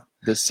they have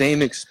the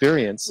same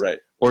experience, right?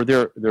 Or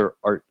they're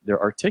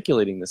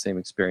articulating the same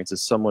experience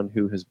as someone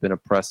who has been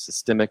oppressed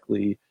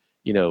systemically.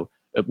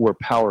 Where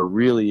power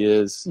really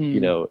is,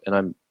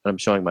 and I'm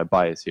showing my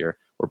bias here,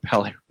 where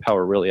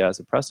power really has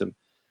oppressed them,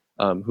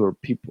 who are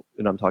people,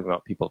 and I'm talking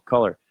about people of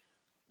color,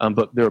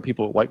 but there are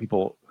white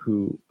people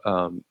who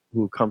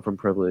come from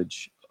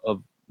privilege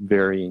of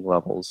varying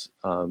levels,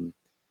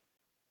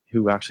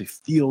 who actually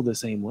feel the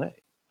same way.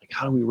 Like,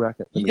 how do we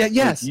reckon?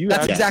 That's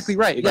exactly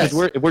right. Because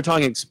if we're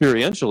talking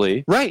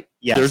experientially, right?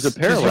 Yes, there's a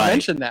parallel. You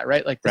mentioned that,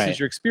 right? Like this is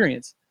your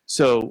experience.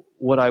 So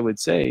what I would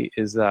say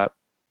is that,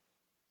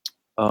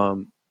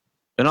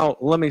 and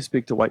let me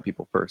speak to white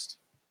people first,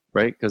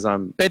 right? Because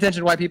pay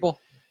attention, white people.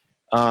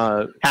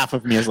 Half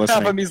of me is listening.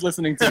 Half of me is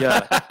listening too.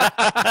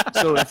 Yeah.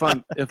 So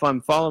if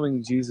I'm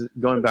following Jesus,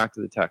 going back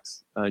to the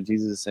text,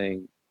 Jesus is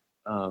saying,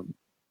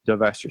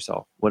 divest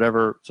yourself,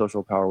 whatever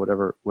social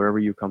power, wherever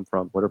you come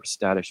from, whatever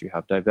status you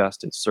have,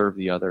 divest and serve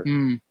the other,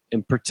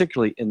 and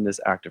particularly in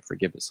this act of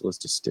forgiveness. So let's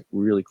just stick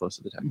really close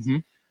to the text.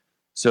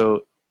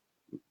 So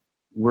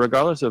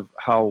regardless of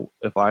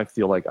if I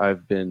feel like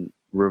I've been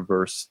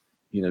reverse,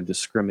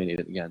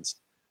 discriminated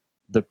against,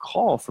 the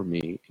call for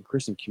me in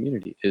Christian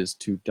community is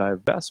to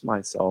divest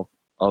myself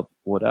of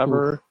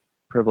whatever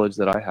privilege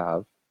that I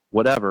have,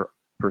 whatever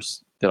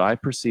that I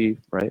perceive,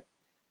 right,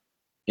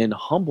 and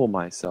humble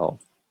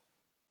myself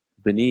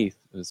beneath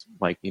is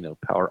like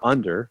power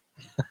under.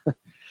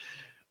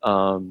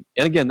 And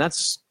again,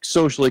 that's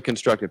socially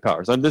constructed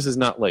power. So this is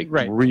not like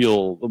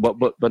real,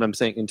 but I'm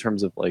saying in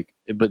terms of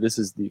but this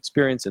is the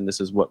experience and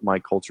this is what my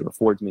culture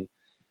affords me.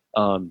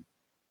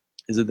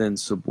 Is it then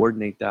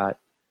subordinate that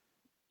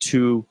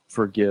to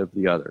forgive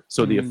the other?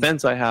 So the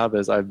offense I have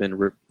is I've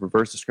been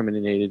reverse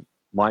discriminated.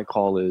 My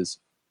call is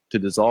to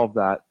dissolve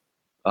that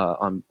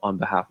on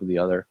behalf of the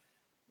other,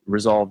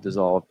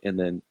 dissolve, and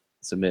then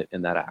submit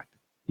in that act.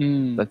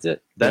 That's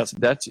it. That's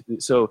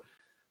so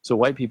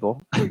white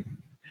people.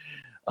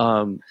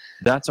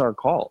 That's our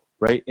call,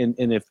 right? And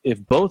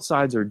if both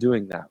sides are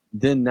doing that,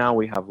 then now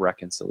we have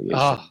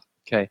reconciliation.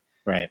 Okay,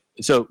 right.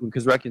 So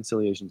because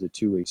reconciliation is a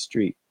two-way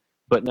street.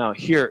 But now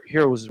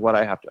here was what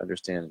I have to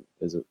understand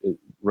is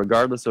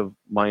regardless of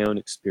my own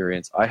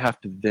experience, I have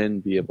to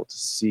then be able to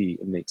see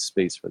and make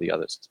space for the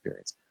other's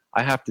experience.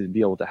 I have to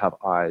be able to have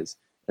eyes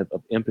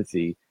of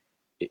empathy.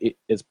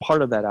 It's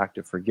part of that act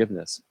of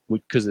forgiveness,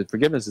 because the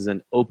forgiveness is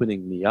then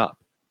opening me up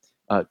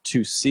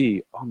to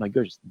see, oh my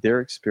goodness, their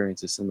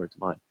experience is similar to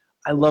mine.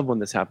 I love when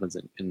this happens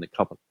in the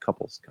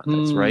couples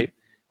context, right?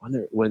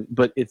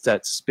 But it's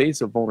that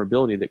space of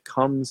vulnerability that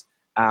comes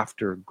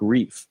after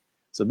grief.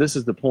 So this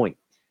is the point.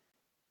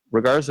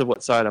 Regardless of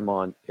what side I'm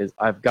on, is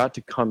I've got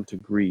to come to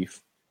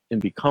grief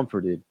and be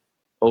comforted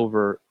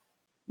over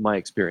my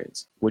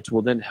experience, which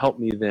will then help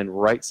me then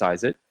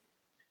right-size it,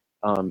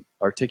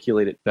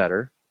 articulate it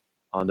better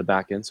on the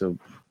back end. So,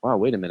 wow,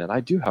 wait a minute, I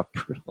do have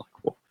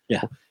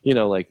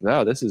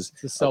wow, this is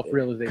it's a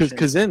self-realization.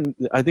 Because then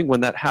I think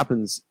when that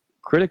happens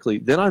critically,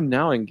 then I'm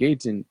now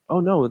engaged in, oh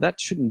no, that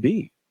shouldn't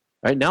be.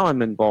 Right now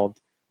I'm involved.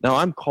 Now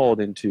I'm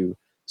called into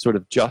sort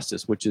of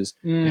justice, which is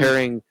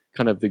pairing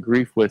kind of the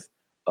grief with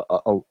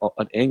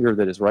an anger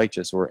that is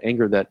righteous, or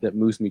anger that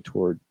moves me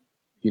toward,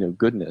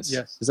 goodness.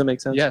 Yes. Does that make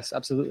sense? Yes,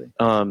 absolutely.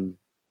 And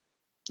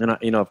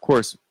of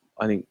course,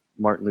 I think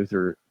Martin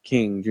Luther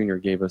King Jr.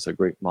 gave us a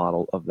great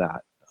model of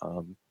that.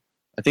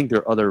 I think there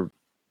are other,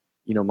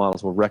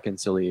 models where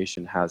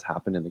reconciliation has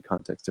happened in the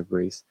context of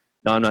race.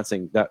 Now, I'm not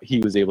saying that he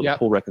was able to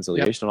pull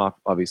reconciliation off,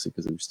 obviously,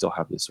 because we still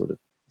have this sort of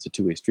it's a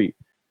two-way street.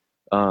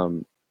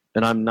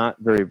 And I'm not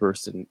very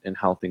versed in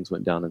how things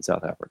went down in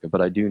South Africa,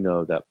 but I do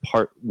know that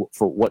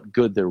for what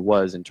good there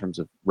was in terms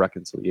of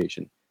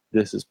reconciliation,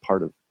 this is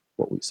part of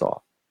what we saw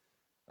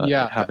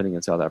happening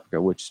in South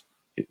Africa, which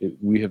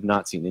we have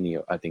not seen any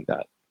of, I think,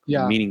 that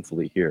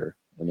meaningfully here.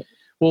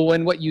 Well,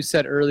 when what you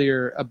said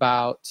earlier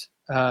about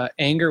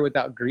anger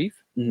without grief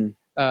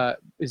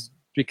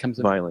becomes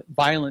a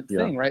violent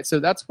thing, right?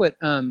 So that's what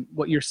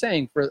you're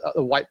saying for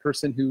a white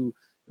person who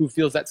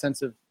feels that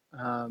sense of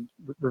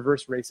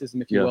reverse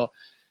racism, if you will.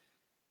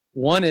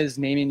 One is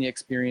naming the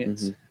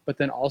experience, but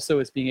then also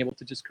is being able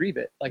to just grieve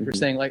it. Like you're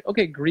saying, like,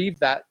 okay, grieve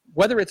that,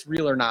 whether it's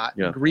real or not,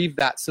 grieve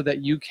that so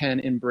that you can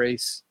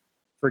embrace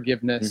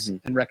forgiveness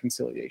and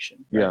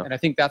reconciliation. Right? Yeah. And I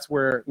think that's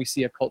where we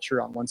see a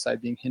culture on one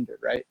side being hindered,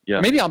 right? Yeah.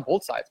 Maybe on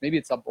both sides. Maybe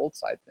it's a both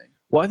side thing.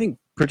 Well, I think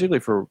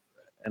particularly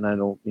and I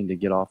don't mean to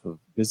get off of,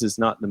 this is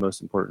not the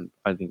most important,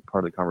 I think,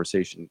 part of the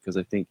conversation, because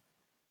I think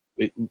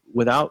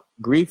without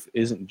grief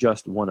isn't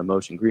just one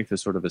emotion. Grief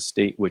is sort of a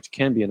state which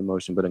can be an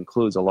emotion, but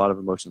includes a lot of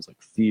emotions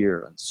like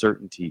fear,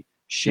 uncertainty,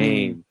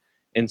 shame.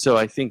 And so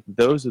I think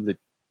those are the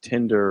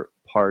tender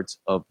parts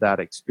of that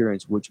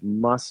experience, which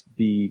must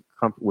be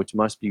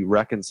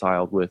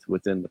reconciled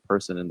within the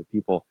person and the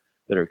people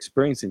that are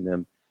experiencing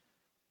them,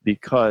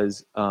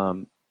 because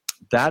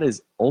that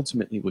is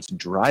ultimately what's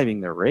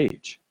driving their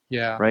rage.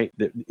 Yeah. Right.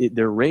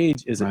 Their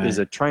rage is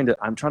I'm trying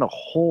to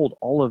hold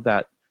all of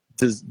that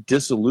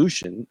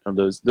dissolution of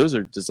those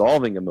are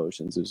dissolving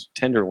emotions. There's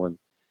tender one.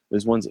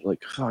 There's ones that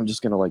like, I'm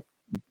just going to like,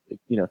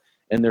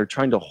 and they're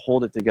trying to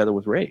hold it together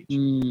with rage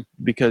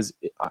because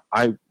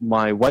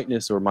my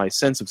whiteness or my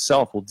sense of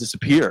self will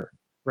disappear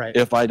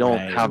if I don't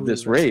have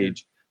this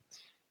rage.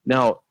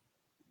 Now,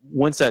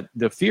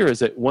 the fear is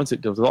that once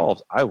it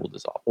dissolves, I will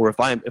dissolve. Or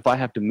if I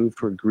have to move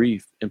toward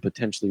grief and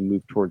potentially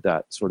move toward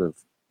that sort of,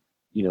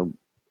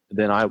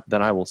 then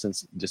I will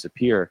since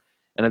disappear.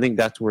 And I think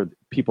that's where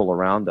people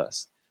around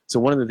us. So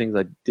one of the things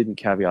I didn't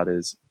caveat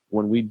is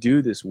when we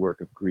do this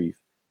work of grief,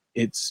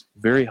 it's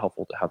very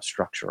helpful to have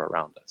structure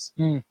around us,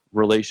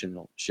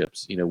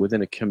 relationships,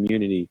 within a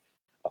community,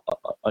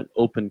 an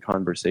open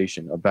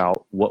conversation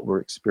about what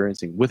we're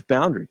experiencing with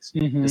boundaries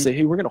and say,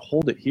 hey, we're going to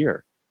hold it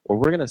here, or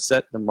we're going to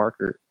set the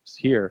markers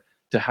here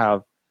to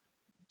have,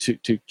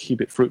 to keep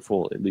it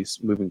fruitful, at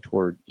least moving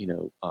toward,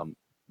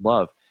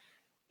 love,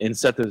 and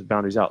set those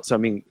boundaries out. So, I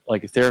mean,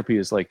 like therapy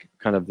is like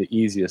kind of the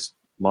easiest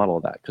model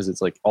of that, because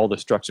it's like all the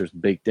structures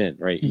baked in,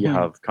 right? You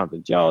have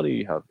confidentiality,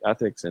 you have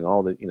ethics, and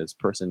all the this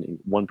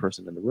one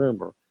person in the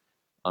room, or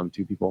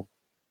two people.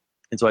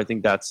 And so I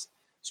think that's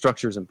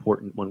structure is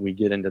important when we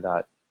get into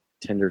that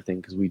tender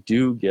thing, because we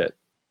do get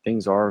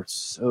things are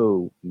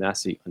so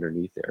messy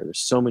underneath there. There's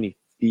so many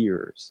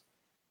fears,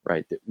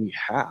 right, that we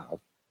have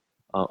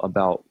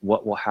about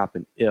what will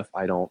happen if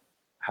I don't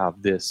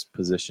have this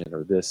position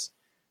or this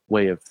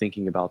way of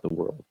thinking about the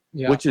world,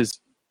 which is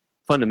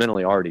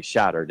fundamentally already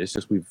shattered. It's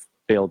just we've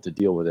failed to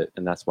deal with it,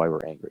 and that's why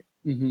we're angry.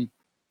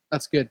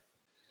 That's good.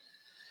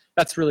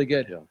 That's really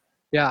good.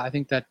 Yeah, I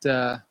think that.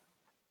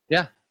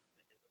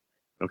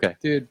 Okay,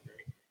 dude.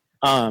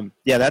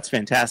 That's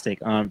fantastic.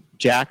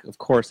 Jack, of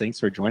course, thanks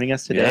for joining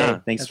us today. Yeah.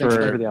 Thanks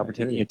for the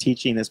opportunity.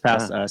 Teaching this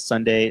past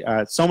Sunday.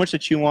 So much to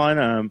chew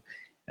on.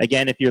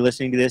 Again, if you're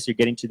listening to this, you're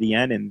getting to the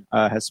end and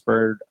has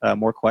spurred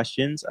more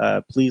questions.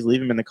 Please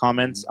leave them in the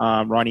comments.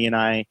 Ronnie and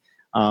I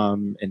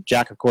and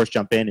Jack, of course,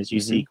 jump in as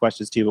you see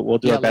questions too. But we'll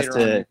do our best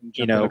to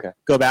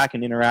go back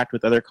and interact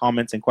with other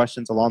comments and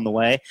questions along the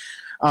way.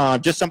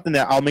 Just something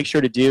that I'll make sure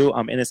to do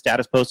in a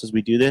status post as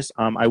we do this.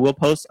 I will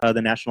post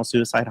the National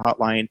Suicide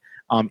Hotline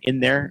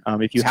in there.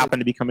 If you happen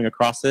to be coming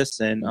across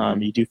this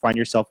and you do find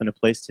yourself in a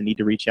place to need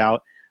to reach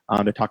out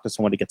to talk to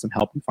someone to get some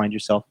help and find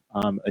yourself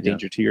a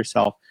danger to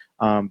yourself,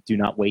 do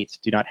not wait.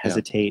 Do not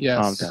hesitate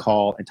to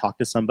call and talk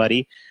to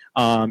somebody.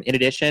 In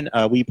addition,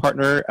 we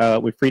partner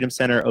with Freedom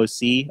Center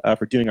OC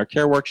for doing our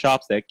care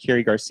workshops that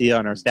Carrie Garcia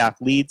on our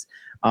staff leads.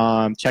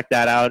 Check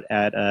that out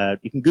at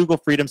you can Google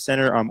Freedom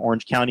Center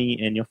Orange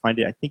County and you'll find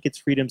it. I think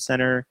it's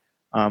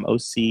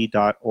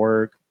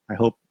freedomcenteroc.org. I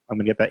hope I'm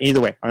going to get that.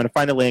 Either way, I'm going to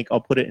find a link. I'll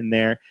put it in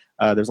there.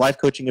 There's live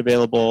coaching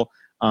available.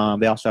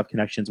 They also have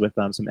connections with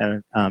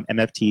some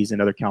MFTs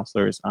and other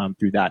counselors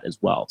through that as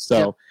well.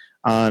 So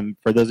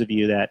for those of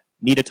you that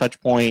need a touch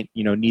point,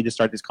 need to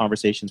start these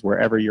conversations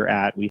wherever you're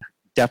at, we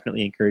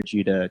definitely encourage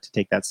you to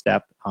take that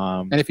step.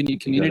 And if you need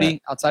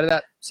community outside of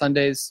that,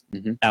 Sundays,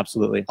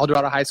 absolutely. El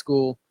Dorado High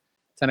School,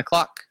 10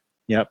 o'clock.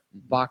 Yep.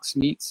 Vox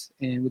meets,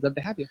 and we'd love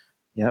to have you.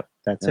 Yep,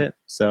 that's it.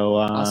 So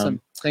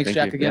awesome. Thanks,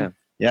 Jack, again.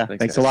 Yeah,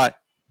 thanks a lot.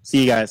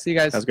 See you guys. See you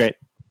guys. That was great.